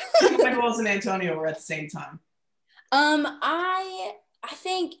 Jingle My Balls and Antonio were at the same time. I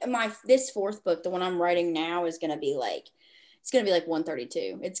think this fourth book, the one I'm writing now, is gonna be like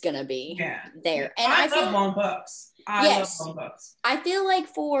 132. It's gonna be there. And I love long books. I love long books. I feel like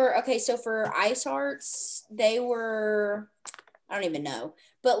for Ice Hearts, they were, I don't even know,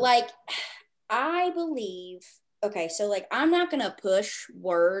 but like I believe okay, so like I'm not gonna push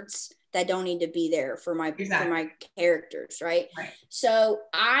words that don't need to be there for my characters, right? Right. So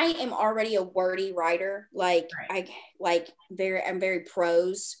I am already a wordy writer. Like I'm very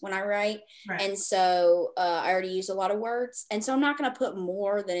prose when I write. Right. And so I already use a lot of words. And so I'm not gonna put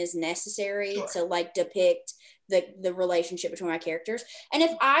more than is necessary to like depict the relationship between my characters. And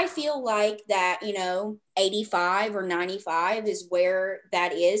if I feel like that, 85 or 95 is where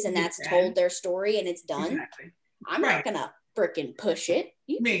that is and that's told their story and it's done, I'm not gonna freaking push it.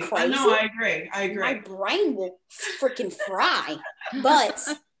 You crazy? No, I agree. My brain will freaking fry. But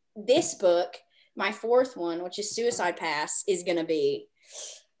this book, my fourth one, which is Suicide Pass, it's gonna be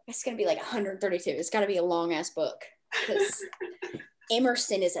like 132. It's got to be a long ass book because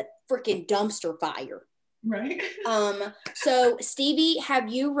Emerson is a freaking dumpster fire. Right. So Stevie,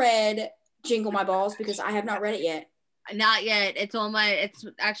 have you read Jingle My Balls? Because I have not read it yet. Not yet. It's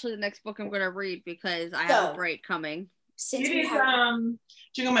actually the next book I'm going to read because I have a break coming.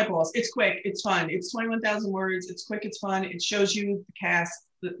 Jingle My Balls. It's quick. It's fun. It's 21,000 words. It's quick. It's fun. It shows you the cast,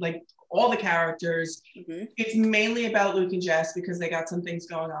 like all the characters. Mm-hmm. It's mainly about Luke and Jess because they got some things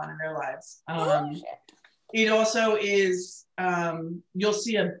going on in their lives. It also is, you'll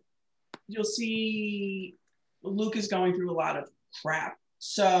see Luke is going through a lot of crap.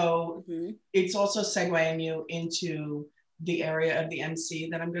 So it's also segueing you into the area of the MC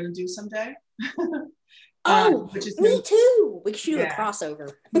that I'm going to do someday. Which is me too. We should do a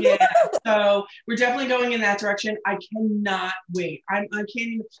crossover. Yeah. So we're definitely going in that direction. I cannot wait. I can't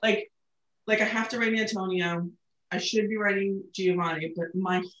even like I have to write Antonio. I should be writing Giovanni, but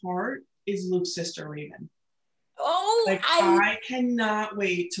my heart is Luke's sister Raven. I cannot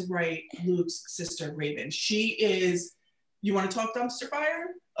wait to write Luke's sister Raven. She is, you want to talk dumpster fire?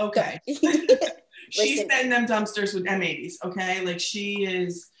 Okay. She's setting them dumpsters with M80s, okay? Like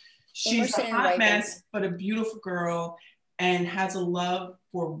she's a hot mess, but a beautiful girl and has a love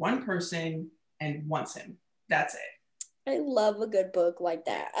for one person and wants him. That's it. I love a good book like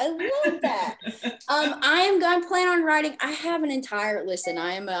that. I love that. I am going to plan on writing. I have an entire listen.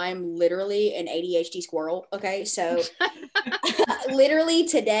 I am literally an ADHD squirrel. Okay, so literally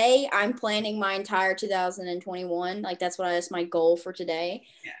today I'm planning my entire 2021. Like that's my goal for today.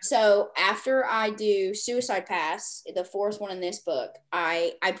 Yeah. So after I do Suicide Pass, the fourth one in this book,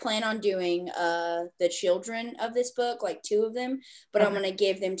 I plan on doing the children of this book, like 2 of them, but I'm going to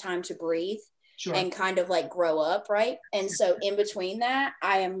give them time to breathe. Sure. And kind of like grow up, right? And so in between that,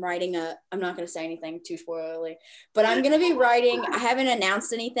 I am writing I'm not going to say anything too spoilery, but I'm going to be writing, I haven't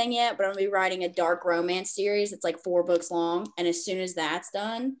announced anything yet, but I'm going to be writing a dark romance series. It's like 4 books long. And as soon as that's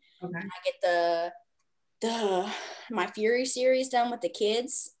done, I get my Fury series done with the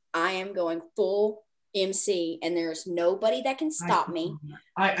kids, I am going full MC and there's nobody that can stop me.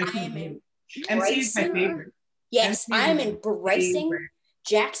 I am MC is my favorite. Yes, I am embracing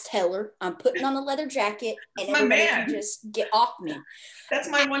Jax Teller. I'm putting on the leather jacket and everybody can just get off me. That's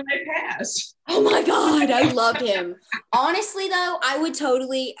my one night pass. Oh my God, I love him. Honestly though, I would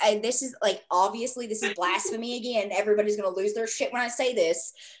totally, this is like, obviously this is blasphemy again. Everybody's going to lose their shit when I say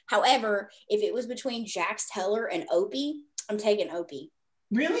this. However, if it was between Jax Teller and Opie, I'm taking Opie.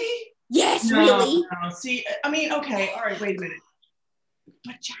 Really? Yes, really. No. See, I mean, okay. All right, wait a minute.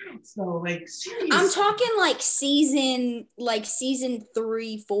 But Jax though, like seriously. I'm talking like season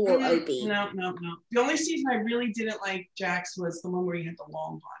 3, 4 Opie. No. The only season I really didn't like Jax was the one where he had the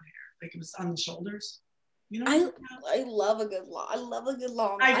long blonde hair, like it was on the shoulders. You know, I love a good long. I love a good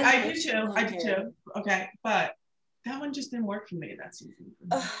long. I do too. Okay, but that one just didn't work for me that season.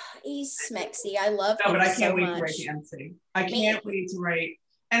 He's smexy. I love him. No, but I can't so wait much. to write the MC. I can't wait to write,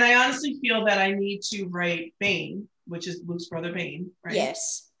 and I honestly feel that I need to write Bane, which is Luke's brother Bane, right?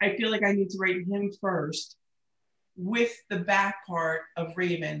 Yes. I feel like I need to write him first with the back part of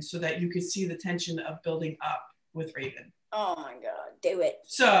Raven so that you could see the tension of building up with Raven. Oh my God, do it.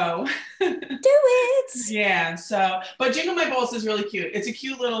 So. Do it. Yeah, so, but Jingle My Balls is really cute. It's a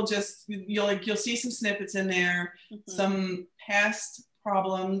cute little you'll see some snippets in there, some past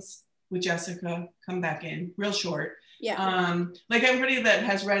problems with Jessica come back in, real short. Yeah. Like everybody that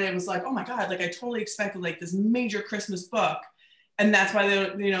has read it was like, oh my God, like I totally expected like this major Christmas book. And that's why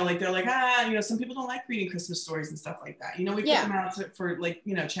they're like, some people don't like reading Christmas stories and stuff like that. We put them out for like,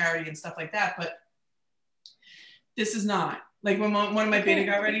 charity and stuff like that. But this is not. Like when one of my beta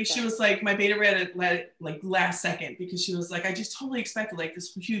got ready, she was like, my beta read it like last second because she was like, I just totally expected like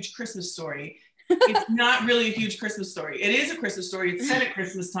this huge Christmas story. It's not really a huge Christmas story. It is a Christmas story. It's set at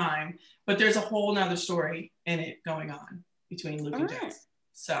Christmas time, but there's a whole nother story in it going on between Luke and Jess.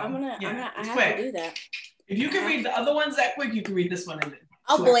 So I it's have quick. to do that. If you can read the other ones that quick, you can read this one.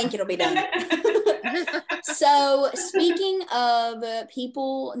 I'll blink, it'll be done. So, speaking of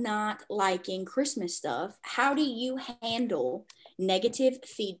people not liking Christmas stuff, how do you handle negative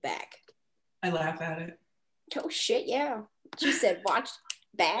feedback? I laugh at it. Oh shit, yeah. She said, "Watch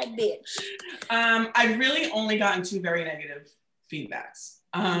bad bitch." I've really only gotten 2 very negative feedbacks.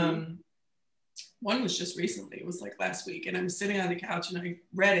 One was just recently. It was like last week, and I was sitting on the couch and I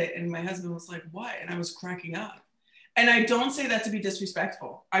read it, and my husband was like, "What?" And I was cracking up. And I don't say that to be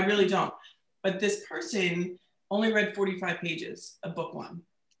disrespectful. I really don't. But this person only read 45 pages of book 1.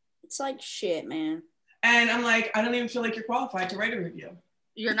 It's like shit, man. And I'm like, I don't even feel like you're qualified to write a review.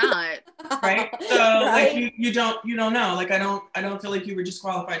 You're not. Right? So Right? like you don't know. Like I don't feel like you were just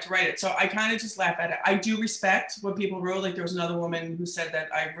qualified to write it. So I kind of just laugh at it. I do respect what people wrote. Like there was another woman who said that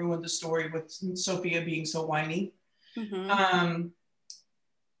I ruined the story with Sophia being so whiny.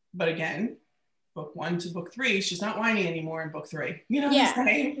 But again, book 1 to book 3, she's not whiny anymore in book 3. You know what I'm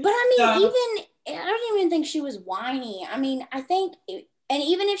saying? But I mean, I don't even think she was whiny. I mean, I think, and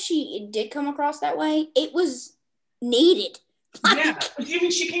even if she did come across that way, it was needed. Yeah, but even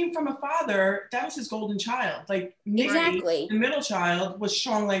she came from a father that was his golden child. Like Nikki, Exactly. the middle child, was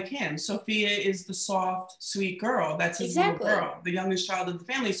strong like him. Sophia is the soft, sweet girl. That's his little girl, the youngest child of the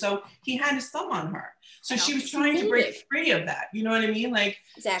family. So he had his thumb on her. So she was trying to break free of that. You know what I mean? Like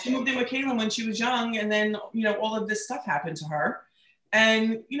she moved in with Caitlin when she was young, and then all of this stuff happened to her,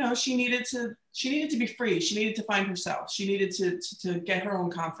 and she needed to be free. She needed to find herself. She needed to get her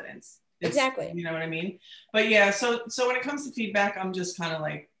own confidence. Exactly. You know what I mean? But yeah, so when it comes to feedback, I'm just kind of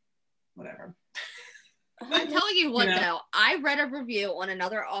like, whatever. I'm telling you what, though, I read a review on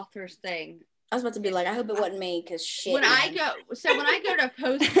another author's thing. I was about to be like, I hope it wasn't me, because shit. When I go to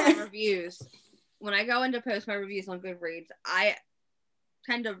post my reviews, when I go in to post my reviews on Goodreads, I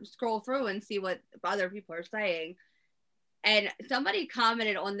tend to scroll through and see what other people are saying. And somebody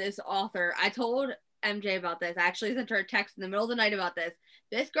commented on this author. I told MJ about this. I actually sent her a text in the middle of the night about this.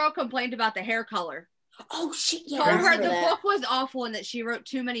 This girl complained about the hair color. Oh shit! Yeah, told her the book was awful and that she wrote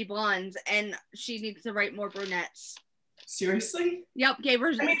too many blondes and she needs to write more brunettes. Seriously? Yep. Gave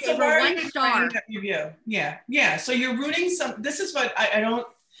her, so 1 star. Yeah. So you're rooting some. This is what I don't.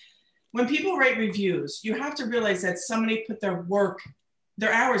 When people write reviews, you have to realize that somebody put their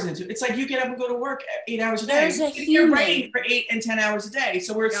hours into it. It's like you get up and go to work 8 hours a day. You're writing for 8 and 10 hours a day.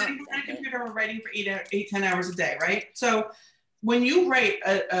 So we're sitting behind a computer, we're writing for 10 hours a day, right? So when you write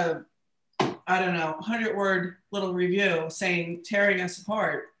a I don't know, 100-word little review saying tearing us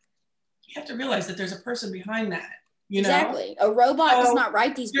apart, you have to realize that there's a person behind that. Exactly. A robot does not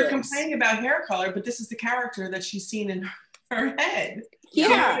write these books. You're complaining about hair color, but this is the character that she's seen in her head. Yeah. You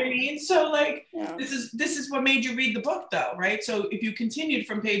know what I mean? So this is what made you read the book though, right? So if you continued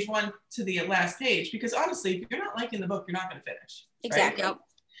from page 1 to the last page, because honestly, if you're not liking the book, you're not going to finish. Exactly. Right?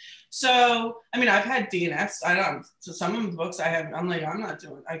 So, I mean, I've had DNFs. So some of the books I'm like, I'm not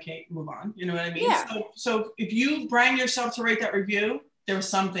doing, I can't move on. You know what I mean? Yeah. So if you brand yourself to write that review, there was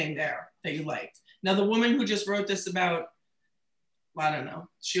something there that you liked. Now, the woman who just wrote this about, I don't know,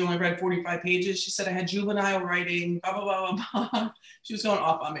 she only read 45 pages. She said I had juvenile writing, blah, blah, blah, blah, blah. She was going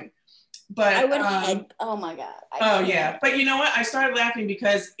off on me. But I would oh my God. Yeah. But you know what? I started laughing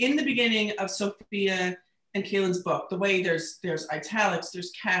because in the beginning of Sophia and Caitlin's book, the way there's italics,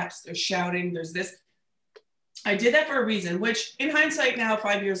 there's caps, there's shouting, there's this. I did that for a reason, which in hindsight now,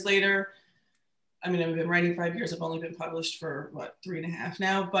 5 years later, I mean, I've been writing 5 years. I've only been published for 3.5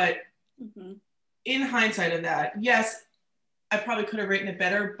 now. But in hindsight of that, yes, I probably could have written it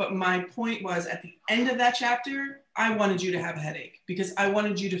better. But my point was at the end of that chapter, I wanted you to have a headache because I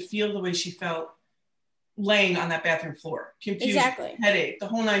wanted you to feel the way she felt laying on that bathroom floor. Confusion, headache, the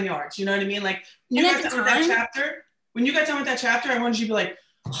whole 9 yards. You know what I mean? Like when you got done with that chapter, I wanted you to be like,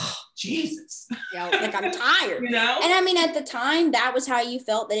 oh, Jesus. Yeah, like I'm tired. You know? And I mean, at the time, that was how you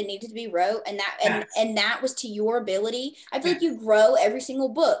felt that it needed to be wrote, and that was to your ability. I feel like you grow every single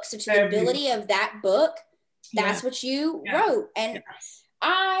book. So to the ability of that book, that's what you wrote. And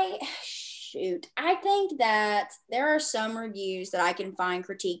I think that there are some reviews that I can find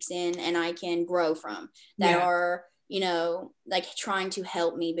critiques in and I can grow from that are, like trying to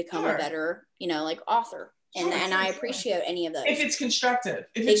help me become a better, like author. And I appreciate any of those. If it's constructive.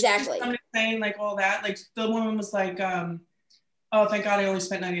 If it's just somebody saying like all that, like the woman was like, oh, thank God I only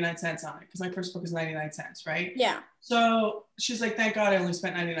spent 99 cents on it because my first book is 99 cents, right? Yeah. So she's like, thank God I only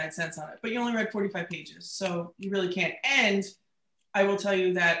spent 99 cents on it, but you only read 45 pages. So you really can't. And I will tell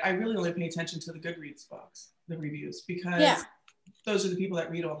you that I really only pay attention to the Goodreads books, the reviews, because those are the people that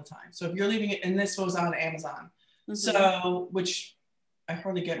read all the time. So if you're leaving it, and this was on Amazon, so which I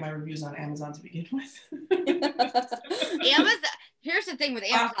hardly get my reviews on Amazon to begin with. Here's the thing with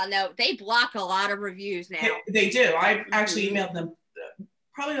Amazon, though. They block a lot of reviews now. They do. I've actually emailed them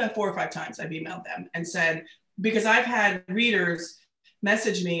probably like 4 or 5 times. I've emailed them and said, because I've had readers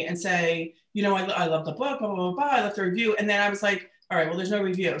message me and say, you know, I love the book, blah, blah, blah, blah. I left a review. And then I was like, all right, well, there's no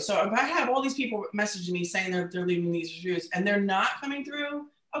review. So if I have all these people messaging me saying they're leaving these reviews and they're not coming through,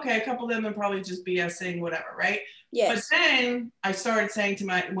 okay, a couple of them are probably just BSing, whatever, right? Yes. But then I started saying to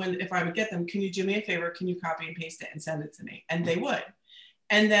if I would get them, can you do me a favor? Can you copy and paste it and send it to me? And they would.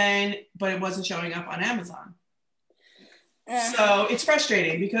 And then, but it wasn't showing up on Amazon. So it's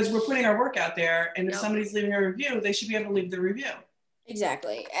frustrating because we're putting our work out there, and if somebody's leaving a review, they should be able to leave the review.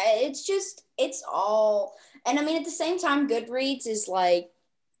 Exactly. It's all, and I mean, at the same time, Goodreads is like,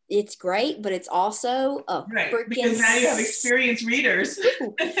 it's great, but it's also a freaking, because now you have experienced readers.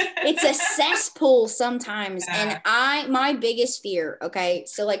 It's a cesspool sometimes. And my biggest fear, okay,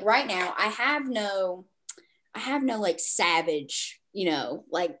 so like right now, I have no like savage, you know,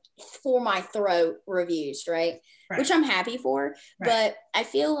 like for my throat reviews, right? Which I'm happy for. But I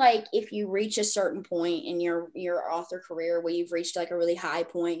feel like if you reach a certain point in your author career where you've reached like a really high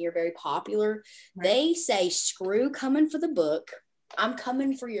point, you're very popular, they say, screw coming for the book. I'm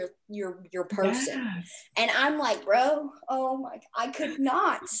coming for your person. Yes. And I'm like, bro, oh my, I could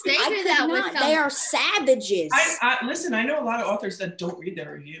not. They are savages. Listen, I know a lot of authors that don't read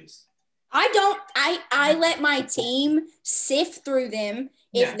their reviews. I let my team sift through them.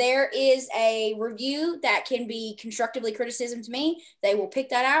 If there is a review that can be constructively criticism to me, they will pick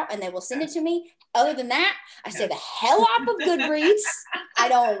that out and they will send it to me. Other than that, I stay the hell off of Goodreads. I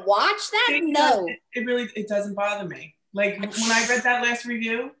don't watch that. It doesn't bother me. Like when I read that last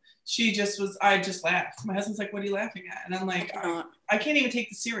review, I just laughed. My husband's like, what are you laughing at? And I'm like, I can't even take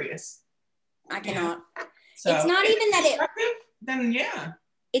this serious. I cannot. So, it's not even that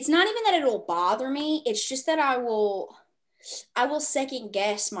it's not even that it'll bother me. It's just that I will second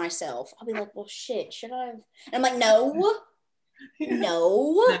guess myself. I'll be like, well, shit, should I have? And I'm like, no,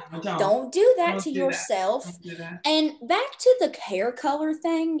 don't do that to yourself. Don't do that. And back to the hair color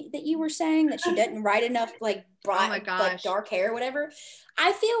thing that you were saying, that she doesn't write enough like bright, like dark hair or whatever.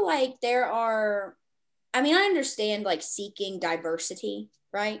 I feel like I understand like seeking diversity,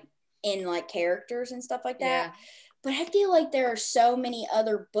 right? In like characters and stuff like that. Yeah. But I feel like there are so many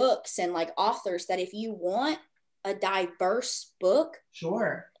other books and like authors that if you want a diverse book,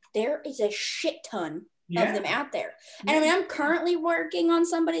 there is a shit ton of them out there. And I mean, I'm currently working on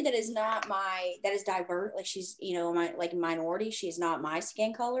somebody that is diverse. Like she's, you know, minority. She's not my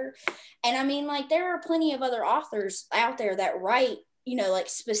skin color. And I mean, like there are plenty of other authors out there that write, you know, like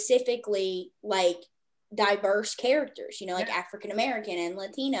specifically like diverse characters, you know, like African American and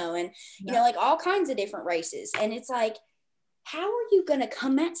Latino and, you know, like all kinds of different races. And it's like, how are you going to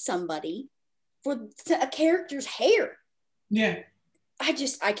come at somebody for a character's hair? Yeah. I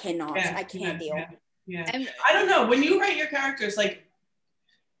cannot. I can't deal. Yeah. And I don't know. When you write your characters, like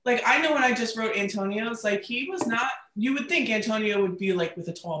I know when I just wrote Antonio's, like he was not, you would think Antonio would be like with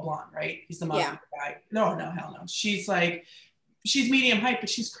a tall blonde, right? He's the muscular guy. No, hell no. She's medium height, but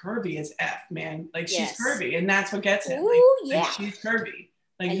she's curvy as F, man. Like she's curvy, and that's what gets him. Like she's curvy.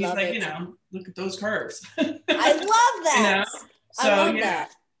 Like he's like, you know, look at those curves. I love that. You know? So, I love that.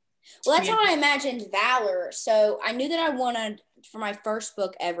 Well, that's how I imagined Valor. So I knew that I wanted, for my first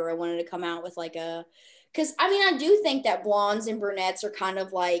book ever, I wanted to come out with like because I mean, I do think that blondes and brunettes are kind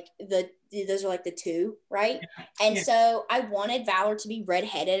of like those are like the two, right? And so I wanted Valor to be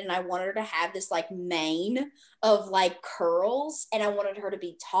redheaded, and I wanted her to have this like mane of like curls, and I wanted her to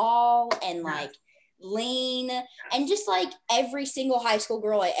be tall and like lean, and just like every single high school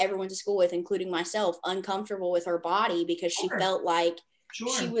girl I ever went to school with, including myself, uncomfortable with her body because she felt like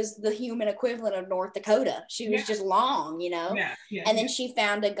she was the human equivalent of North Dakota. She was just long, you know? And then she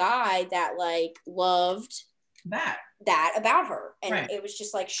found a guy that like loved that about her. And it was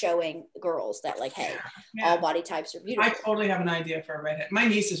just like showing girls that like, hey, all body types are beautiful. I totally have an idea for a redhead. My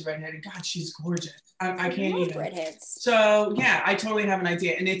niece is redheaded. God, she's gorgeous. I can't even. Redheads. So yeah, I totally have an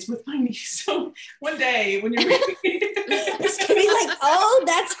idea. And it's with my niece. So one day when you're reading it's gonna be like, oh,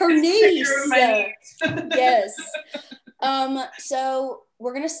 that's her niece. Yes. So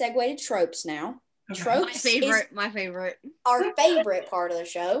we're gonna segue to tropes now. Okay. Tropes, my favorite, our favorite part of the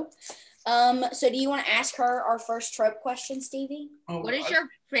show. So do you want to ask her our first trope question, Stevie? What is your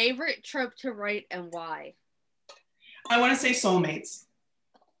favorite trope to write and why? I want to say soulmates,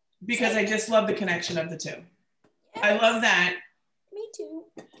 because I just love the connection of the two. Yes. I love that. Me too.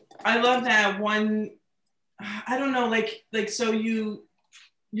 I love that one. I don't know, like so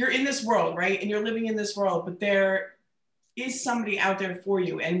you're in this world, right? And you're living in this world, but is somebody out there for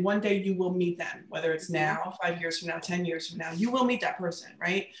you, and one day you will meet them, whether it's now, 5 years from now, 10 years from now, you will meet that person,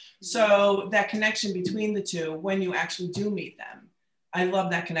 right? So that connection between the two, when you actually do meet them, I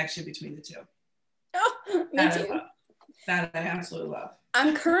love that connection between the two. Oh, me too. That I absolutely love.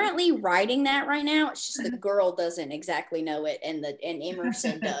 I'm currently writing that right now. It's just the girl doesn't exactly know it, and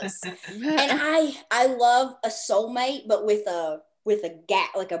Emerson does. And I love a soulmate, but with a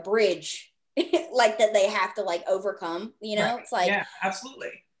gap, like a bridge, like that they have to like overcome. You know, Right. It's like yeah,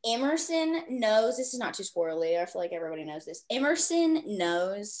 absolutely. Emerson knows. This is not too spoilery. I feel like everybody knows this. Emerson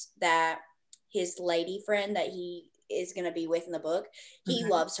knows that his lady friend that he is going to be with in the book, he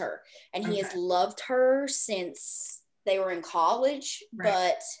loves her, and he has loved her since they were in college,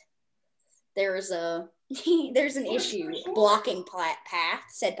 but there's an issue blocking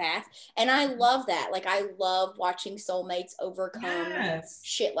said path, and I love that. Like, I love watching soulmates overcome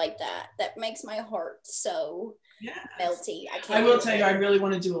shit like that. That makes my heart so melty. I will tell you, I really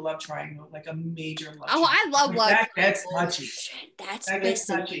want to do a love triangle, like a major love triangle. I love love that gets touchy. That gets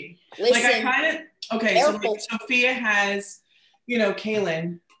touchy. Listen, like, I kind of so like, Sophia has,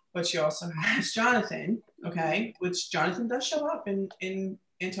 Kaylin, but she also has Jonathan, which Jonathan does show up in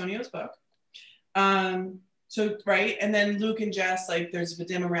Antonio's book. So, right, and then Luke and Jess, like, there's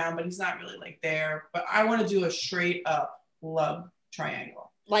Vadim around, but he's not really, like, there. But I want to do a straight up love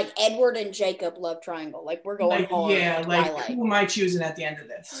triangle. Like Edward and Jacob love triangle. Like, we're going hard. Yeah, like, who am I choosing at the end of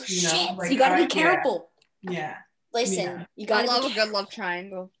this? Shit, like, you gotta be careful. Yeah. Listen, you gotta love a good love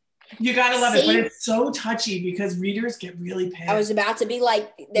triangle. You gotta love it, but it's so touchy because readers get really pissed. I was about to be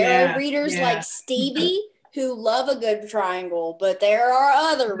like, there are readers like Stevie who love a good triangle, but there are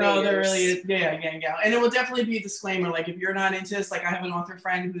other readers. No, there really is. Yeah. And it will definitely be a disclaimer. Like, if you're not into this, like, I have an author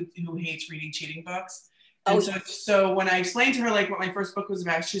friend who hates reading cheating books. And so when I explained to her, like, what my first book was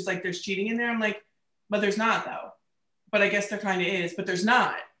about, she's like, there's cheating in there. I'm like, but there's not, though. But I guess there kind of is, but there's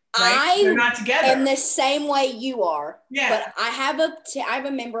not. Right? They're not together. In the same way you are. Yeah. But I have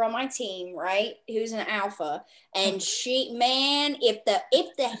a member on my team, right, who's an alpha, and if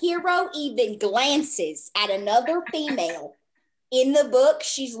the hero even glances at another female in the book,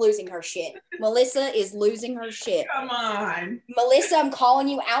 she's losing her shit. Melissa is losing her shit. Come on. Melissa, I'm calling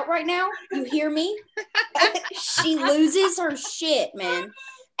you out right now. You hear me? She loses her shit, man.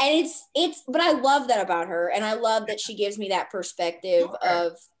 And but I love that about her, and I love that she gives me that perspective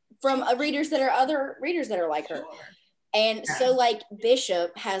from readers that are like her. And so, like,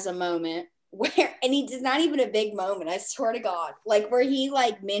 Bishop has a moment where, and it's not even a big moment, I swear to God, like, where he,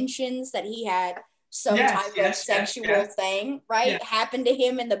 like, mentions that he had some type of sexual thing, happened to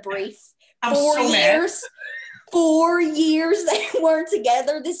him in the brief. 4 years. 4 years they weren't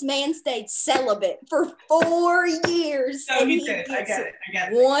together. This man stayed celibate for 4 years. No, he did. I get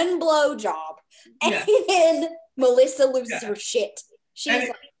it. One blowjob. And then Melissa loses her shit. She's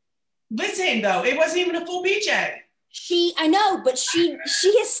like, listen, though, it wasn't even a full BJ. I know, but she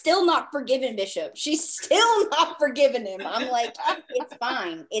has still not forgiven Bishop. She's still not forgiven him. I'm like, it's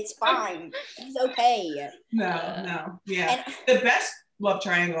fine. It's fine. He's okay. No. Yeah. And the best love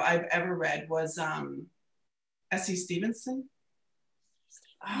triangle I've ever read was S.E. Stevenson.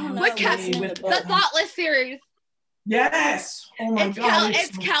 The Thoughtless series. Yes. Oh my God.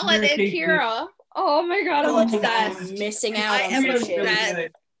 It's Kellen and Kira. Oh my God, I'm obsessed. I'm missing out on some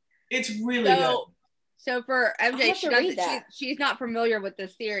shit. It's really good. So for MJ, she's not familiar with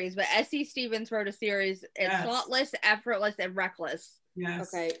this series, but S.E. Stevens wrote a series. It's Thoughtless, Effortless, and Reckless.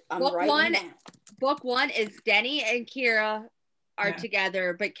 Yes. Okay. Book one is Denny and Kira are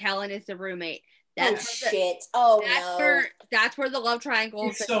together, but Kellen is the roommate. That's shit. That's where the love triangle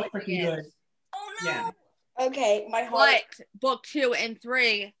is. So freaking good. Oh no. Yeah. Okay, my heart. But book 2 and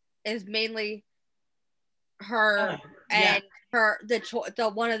 3 is mainly her and the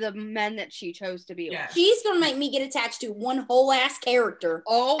one of the men that she chose to be with. She's gonna make me get attached to one whole ass character.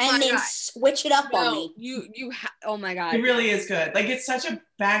 And then switch it up on me. Oh my God. It really is good. Like, it's such a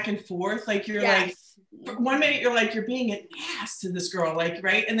back and forth. Like, you're like, 1 minute you're like, you're being an ass to this girl, like,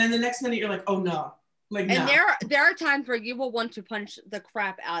 right? And then the next minute you're like, oh no. Like, and there are times where you will want to punch the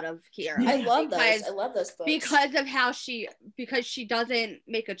crap out of Kira. I love those. I love those books. Because of how she doesn't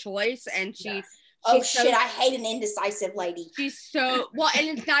make a choice, and she I hate an indecisive lady. She's so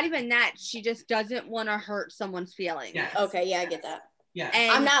and it's not even that. She just doesn't want to hurt someone's feelings. Yes. Okay, yeah, I get that. Yeah.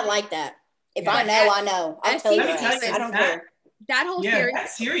 And I'm not like that. If I know, I know. I'll tell you. I don't care. That whole series. That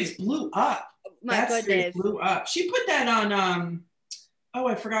series blew up. My goodness. Series blew up. She put that on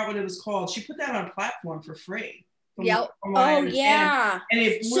I forgot what it was called. She put that on a platform for free. Yeah. Oh yeah.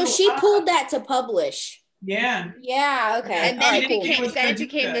 And so she pulled that to publish. Yeah. Yeah. Okay. And then it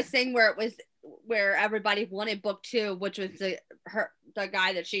became this thing where where everybody wanted book 2, which was the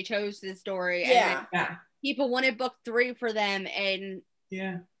guy that she chose the story. Yeah. And people wanted book 3 for them, and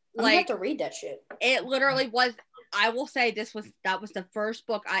I'm gonna have to read that shit. It literally was. I will say that was the first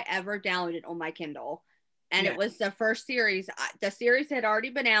book I ever downloaded on my Kindle, and it was the first series. The series had already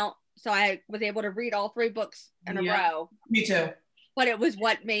been out, so I was able to read all 3 books in a row. Me too. But it was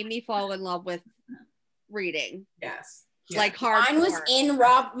what made me fall in love with reading. Yes. Like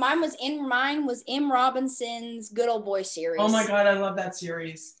hardcore. Mine was M. Robinson's Good Old Boy series. Oh my God, I love that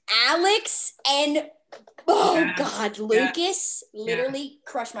series. Alex and God, Lucas literally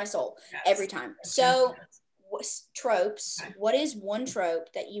crushed my soul every time. So, tropes. Okay. What is one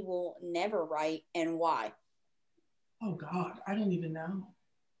trope that you will never write, and why? Oh God, I don't even know.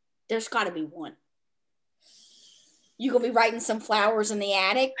 There's got to be one. You gonna be writing some flowers in the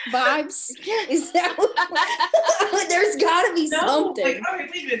attic vibes? Is that what? There's gotta be something. Like, all right,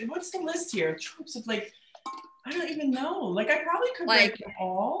 wait a minute. What's the list here? Tropes of like, I don't even know. Like, I probably could write them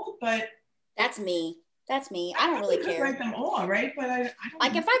all, but that's me. That's me. I don't really care. Write them all, right? But I don't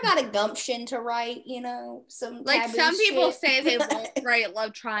like know. If I got a gumption to write, some like some people shit. Say they won't write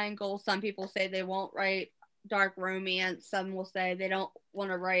love triangle. Some people say they won't write dark romance. Some will say they don't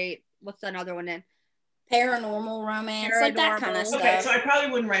want to write. What's another one in? Paranormal romance, like that kind of stuff. Okay, so I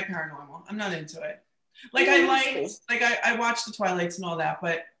probably wouldn't write paranormal. I'm not into it. Like I watched the Twilights and all that,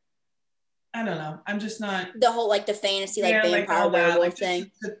 but I don't know. I'm just not the whole the fantasy vampire werewolf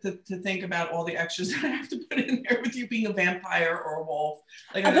thing. To think about all the extras that I have to put in there with you being a vampire or a wolf.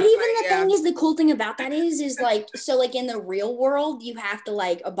 But even the thing is, the cool thing about that is so in the real world you have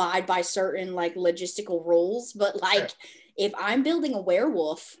to abide by certain logistical rules, but if I'm building a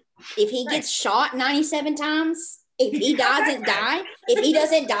werewolf. If he gets shot 97 times, if he doesn't die,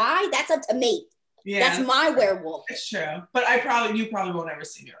 that's up to me. Yeah, that's my werewolf. It's true, but you probably won't ever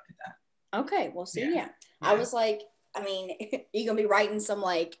see me like that. Okay, well, see, yeah. I was you gonna be writing some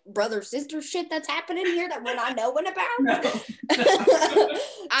brother sister shit that's happening here that we're not knowing about? No.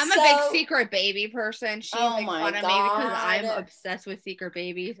 I'm a big Secret Baby person. She makes fun of me because I'm obsessed with Secret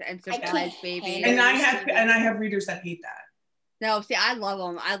Babies and surprise babies. And I have readers that hate that. No, see, I love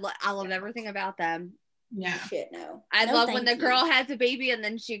them. I love everything about them. Yeah. Shit, no. I love when the girl has a baby and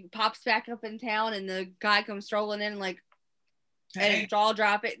then she pops back up in town and the guy comes strolling in and jaw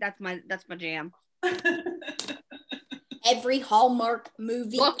drop it. That's my jam. Every Hallmark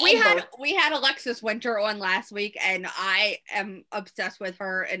movie. Look, we had Alexis Winter on last week, and I am obsessed with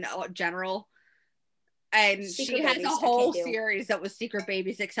her in general. And she has a whole series that was Secret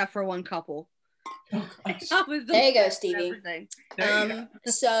Babies, except for one couple. Oh, there you go, Stevie.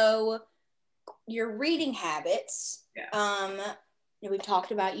 So your reading habits. Yes. We've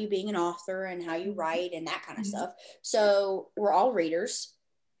talked about you being an author and how you write and that kind of stuff. So we're all readers.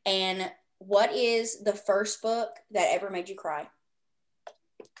 And what is the first book that ever made you cry?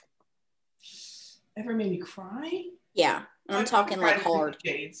 Ever made me cry? Yeah, I'm talking hard.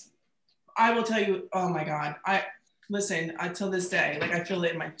 Shades. I will tell you. Oh my God! Listen. Till this day, I feel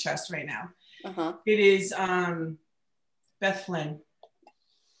it in my chest right now. It is Beth Flynn.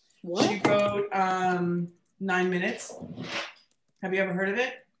 What? She wrote 9 Minutes. Have you ever heard of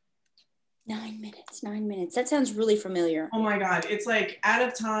it? 9 minutes. That sounds really familiar. Oh my God. It's Out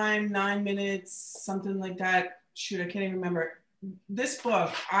of Time, 9 Minutes, something like that. Shoot, I can't even remember. This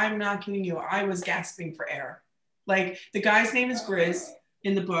book, I'm not kidding you. I was gasping for air. The guy's name is Grizz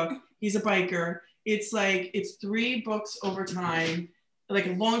in the book. He's a biker. It's 3 books over time.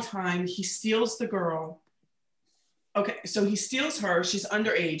 A long time. He steals the girl. Okay, so he steals her. She's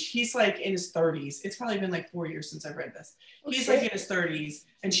underage. He's in his 30s. It's probably been 4 years since I've read this. He's in his 30s,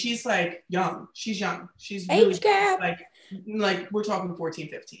 and she's young. She's young. She's really age gap. We're talking 14,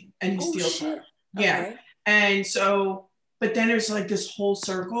 15, and he steals her. Yeah, okay. And so, but then there's this whole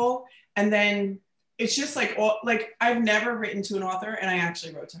circle, and then it's just I've never written to an author, and I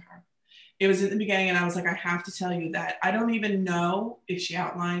actually wrote to her. It was in the beginning, and I was I have to tell you that I don't even know if she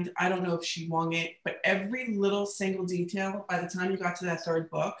outlined. I don't know if she wung it, but every little single detail, by the time you got to that 3rd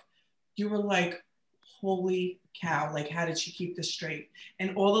book, you were holy cow, how did she keep this straight?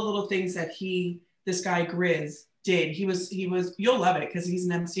 And all the little things that this guy Grizz did, he was, you'll love it because he's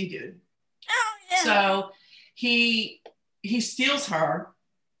an MC dude. Oh, yeah. So he steals her,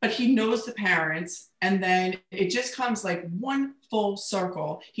 but he knows the parents, and then it just comes one full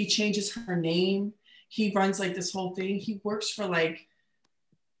circle. He changes her name. He runs this whole thing. He works for the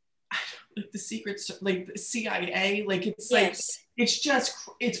secret, the CIA.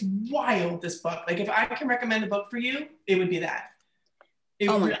 It's wild, this book. If I can recommend a book for you, it would be that.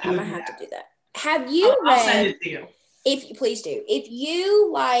 Oh my God, I'm gonna have to do that. Have you read? I'll send it to you. Please do. If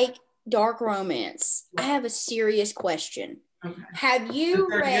you dark romance, I have a serious question. Okay. Have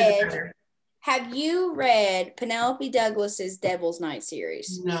you read Penelope Douglas's Devil's Night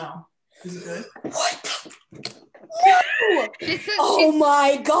series? No. Is it good? What? No! Oh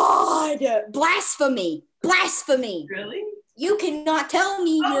my God! Blasphemy! Blasphemy! Really? You cannot tell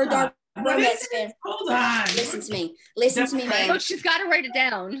me you're a dark romance fan. Hold on. Listen to me. Listen to me, man. No, she's got to write it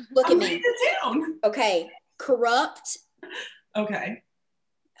down. Look at me. Write it down. Okay. Corrupt. Okay.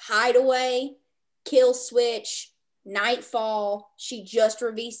 Hideaway. Kill Switch. Nightfall. She just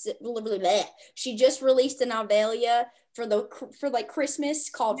released a novella for like Christmas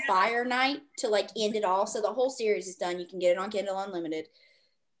called Fire Night to like end it all. So the whole series is done. You can get it on Kindle Unlimited.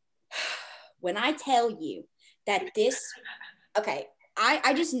 When I tell you that okay,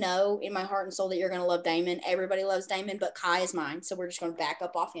 I just know in my heart and soul that you're going to love Damon. Everybody loves Damon, but Kai is mine. So we're just going to back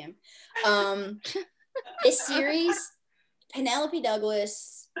up off him. This series, Penelope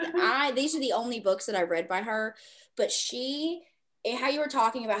Douglas, these are the only books that I've read by her, but how you were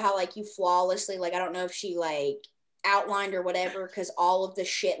talking about how like you flawlessly, like, I don't know if she like outlined or whatever, because all of the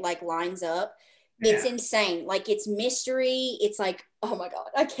shit like lines up. Yeah. It's insane. Like, it's mystery. It's like, oh my God,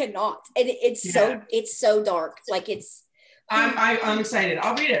 I cannot. And it's so dark. Like, it's, I'm excited.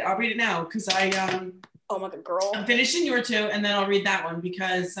 I'll read it. I'll read it now because oh my God, girl. I'm finishing your two, and then I'll read that one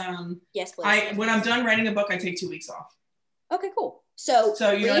because yes, please. When I'm done writing a book, I take 2 weeks off. Okay, cool. So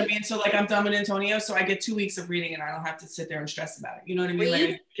you know what I mean? So like I'm done with Antonio, so I get 2 weeks of reading and I don't have to sit there and stress about it. You know what I mean? Like,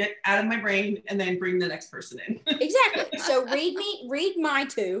 I get out of my brain and then bring the next person in. Exactly. So read my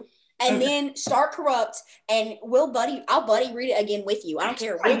two. And then start Corrupt, and I'll buddy read it again with you. I don't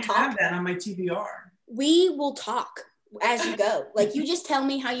care. We'll talk. I have that on my TBR. We will talk as you go. Like, you just tell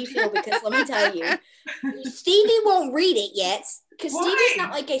me how you feel, because let me tell you, Stevie won't read it yet, because Stevie's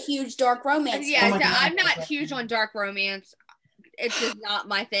not like a huge dark romance. Yeah, I'm not huge on dark romance. It's just not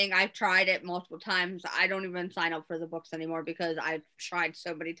my thing. I've tried it multiple times. I don't even sign up for the books anymore because I've tried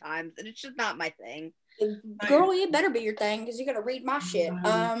so many times, and it's just not my thing. Girl, it better be your thing, because you're gonna read my shit.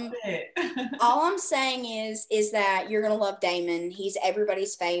 All I'm saying is that you're gonna love Damon. He's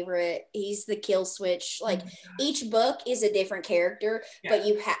everybody's favorite. He's the kill switch. Like, each book is a different character, but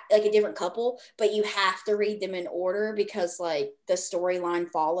you have like a different couple, but you have to read them in order because like the storyline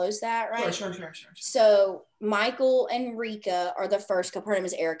follows that, right? Sure. So Michael and Rika are the first couple. Her name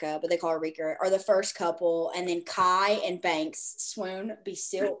is Erica, but they call her Rika. Are the first couple, and then Kai and Banks. Swoon, be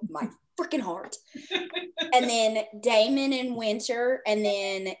still, my freaking heart. And then Damon and Winter, and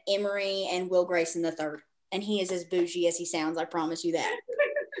then Emery and Will Grayson the third. And he is as bougie as he sounds, I promise you that.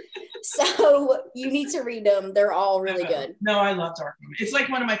 So you need to read them. They're all really good. No, I love Dark Romance. It's like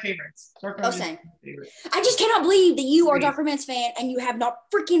one of my favorites. Same. I just cannot believe that you are a Dark Romance fan and you have not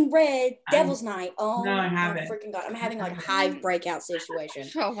freaking read Devil's Night. Oh, no, I haven't. Freaking God. I'm having like a hive breakout situation.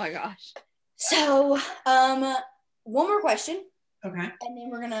 Oh my gosh. So, one more question. Okay. And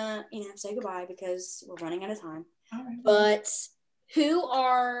then we're gonna, say goodbye because we're running out of time. All right. But who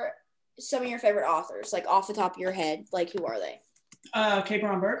are some of your favorite authors? Like, off the top of your head, like, who are they? Kay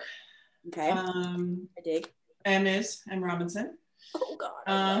Bromberg. Okay. I dig. M. Robinson. Oh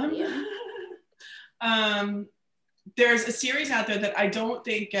God. There's a series out there that I don't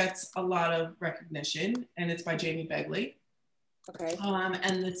think gets a lot of recognition, and it's by Jamie Begley. Okay.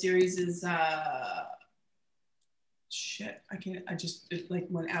 And the series is it like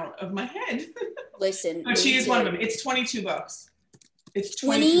went out of my head. Listen. But she is one of them. It's 22 books. It's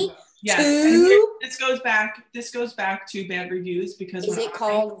 22 books. Yes. And this goes back to bad reviews because is it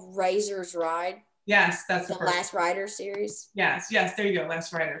called Razor's Ride? Yes, that's the Last Riders series. Yes, there you go,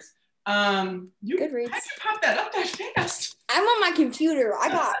 Last Riders. Good reads. How'd you pop that up that fast? I'm on my computer.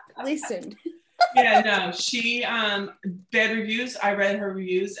 Listen. Yeah, no, she bad reviews. I read her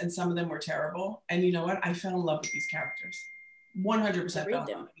reviews and some of them were terrible. And you know what? I fell in love with these characters. 100% fell in love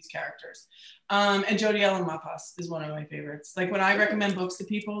with these characters. And Jodi Ellen Mappas is one of my favorites. Like, when I recommend books to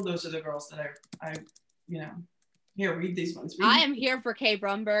people, those are the girls that I here, read these ones. I am here for Kay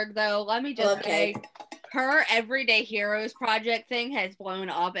Bromberg, though. Let me just say, her Everyday Heroes project thing has blown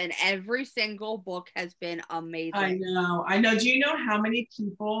up, and every single book has been amazing. I know. Do you know how many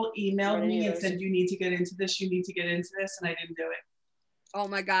people emailed me and said, you need to get into this, and I didn't do it? Oh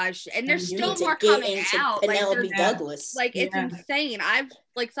my gosh. And there's still more coming out. Penelope Douglas. Like, it's insane. I've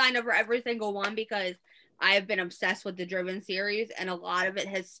like signed up for every single one because I have been obsessed with the Driven series, and a lot of it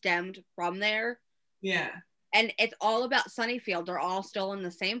has stemmed from there. Yeah. And it's all about Sunnyfield. They're all still in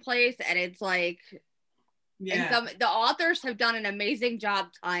the same place, and it's like, and the authors have done an amazing job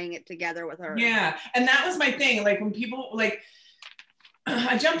tying it together with her. Yeah. And that was my thing. Like, when people, like,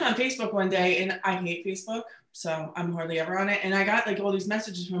 I jumped on Facebook one day, and I hate Facebook, so I'm hardly ever on it. And I got like all these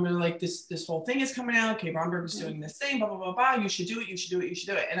messages from her, like this whole thing is coming out. Kay Romberg is doing this thing, blah blah blah blah. You should do it. You should do it. You should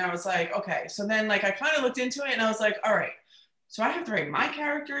do it. And I was like, okay. So then like I kind of looked into it, and I was like, all right. So I have to write my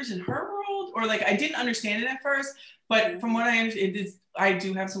characters in her world, or like I didn't understand it at first, but from what I understand, I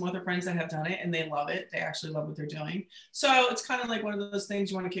do have some other friends that have done it, and they love it. They actually love what they're doing. So it's kind of like one of those things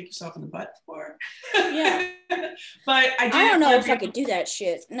you want to kick yourself in the butt for. Yeah. But I don't know if I could do that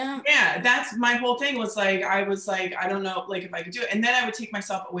shit. No. Yeah, that's my whole thing. Was like I was like, I don't know, like if I could do it, and then I would take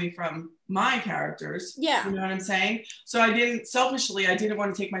myself away from my characters. Yeah. You know what I'm saying? So I didn't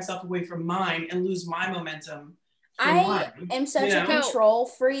want to take myself away from mine and lose my momentum. I am such a control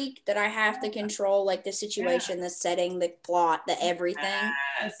freak that I have to control like the situation, the setting, the plot, the everything.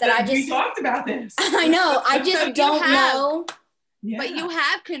 Yes, that I just we talked about this. I know. I just don't know. Yeah. But you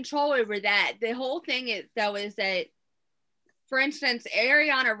have control over that. The whole thing is that, for instance,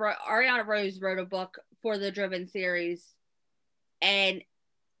 Ariana Rose wrote a book for the Driven series, and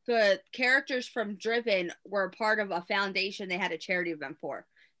the characters from Driven were part of a foundation they had a charity event for.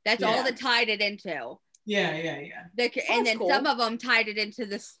 That's all that tied it into. Yeah. And then cool. Some of them tied it into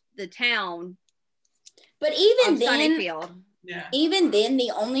the town. But even then, Sunnyfield. Yeah. Even then,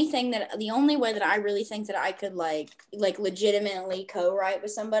 the only way that I really think that I could like legitimately co-write with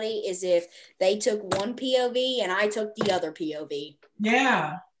somebody is if they took one POV and I took the other POV.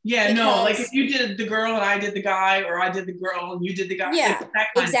 Yeah. Yeah, because, no, like if you did the girl and I did the guy, or I did the girl and you did the guy. Yeah,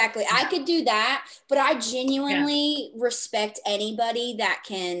 exactly. I could do that, but I genuinely respect anybody that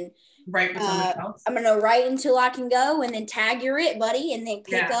can write with someone else. I'm gonna write until I can go, and then tag your it, buddy, and then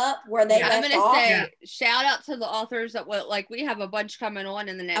pick up where they left off. I'm gonna say shout out to the authors that we have a bunch coming on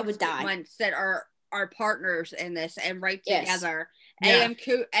in the next months that are partners in this and write together. AM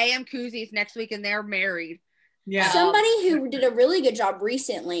Koozies next week, and they're married. Yeah. Somebody who did a really good job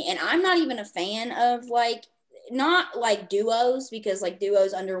recently, and I'm not even a fan of not like duos, because like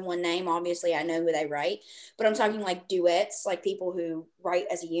duos under one name, obviously I know who they write, but I'm talking like duets, like people who write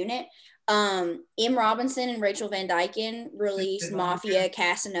as a unit. M. Robinson and Rachel Van Dyken released Mafia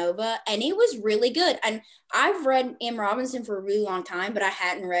Casanova, and it was really good. And I've read M. Robinson for a really long time, but I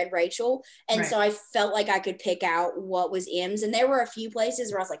hadn't read Rachel, and so I felt like I could pick out what was M's, and there were a few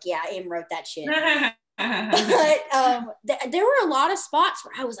places where I was like, yeah, M wrote that shit. But there were a lot of spots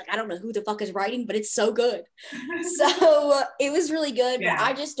where I was like, I don't know who the fuck is writing, but it's so good. So it was really good. But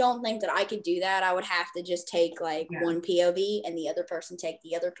I just don't think that I could do that. I would have to just take one POV and the other person take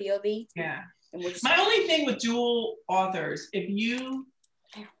the other POV. Yeah. And my only thing with dual authors,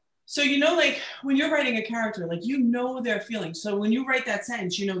 so like when you're writing a character, like their feelings. So when you write that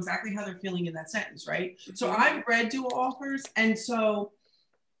sentence, you know exactly how they're feeling in that sentence, right? Mm-hmm. So I've read dual authors, and so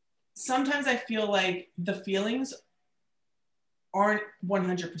sometimes I feel like the feelings aren't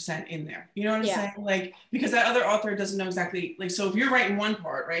 100% in there. You know what I'm saying? Like, because that other author doesn't know exactly, like, so if you're writing one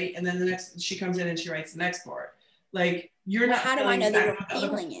part, right? And then the next, she comes in and she writes the next part. Like, you're not. How do I know they were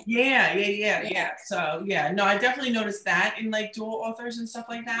feeling it? Yeah. So, no, I definitely noticed that in like dual authors and stuff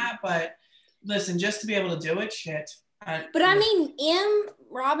like that. But listen, just to be able to do it, shit. But I mean, M.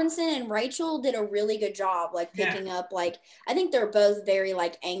 Robinson and Rachel did a really good job, like picking up, like, I think they're both very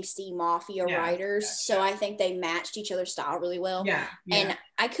like angsty mafia writers. So I think they matched each other's style really well. Yeah. And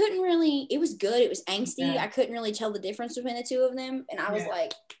I couldn't really, it was good. It was angsty. I couldn't really tell the difference between the two of them. And I was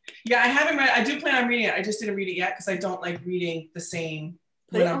like. Yeah, I haven't read, I do plan on reading it. I just didn't read it yet because I don't like reading the same.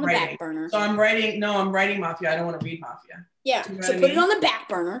 Put it on the back burner. So I'm writing Mafia. I don't want to read Mafia. Yeah. So put it on the back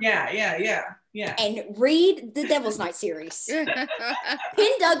burner. Yeah. And read the Devil's Night series. Penn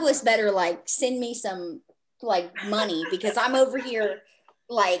Douglas better like send me some like money, because I'm over here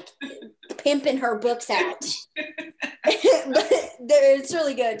like pimping her books out. But it's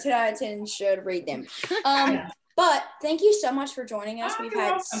really good. 10 out of 10 should read them. But thank you so much for joining us. We've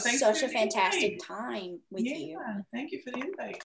had such a fantastic time with you. Thank you for the invite.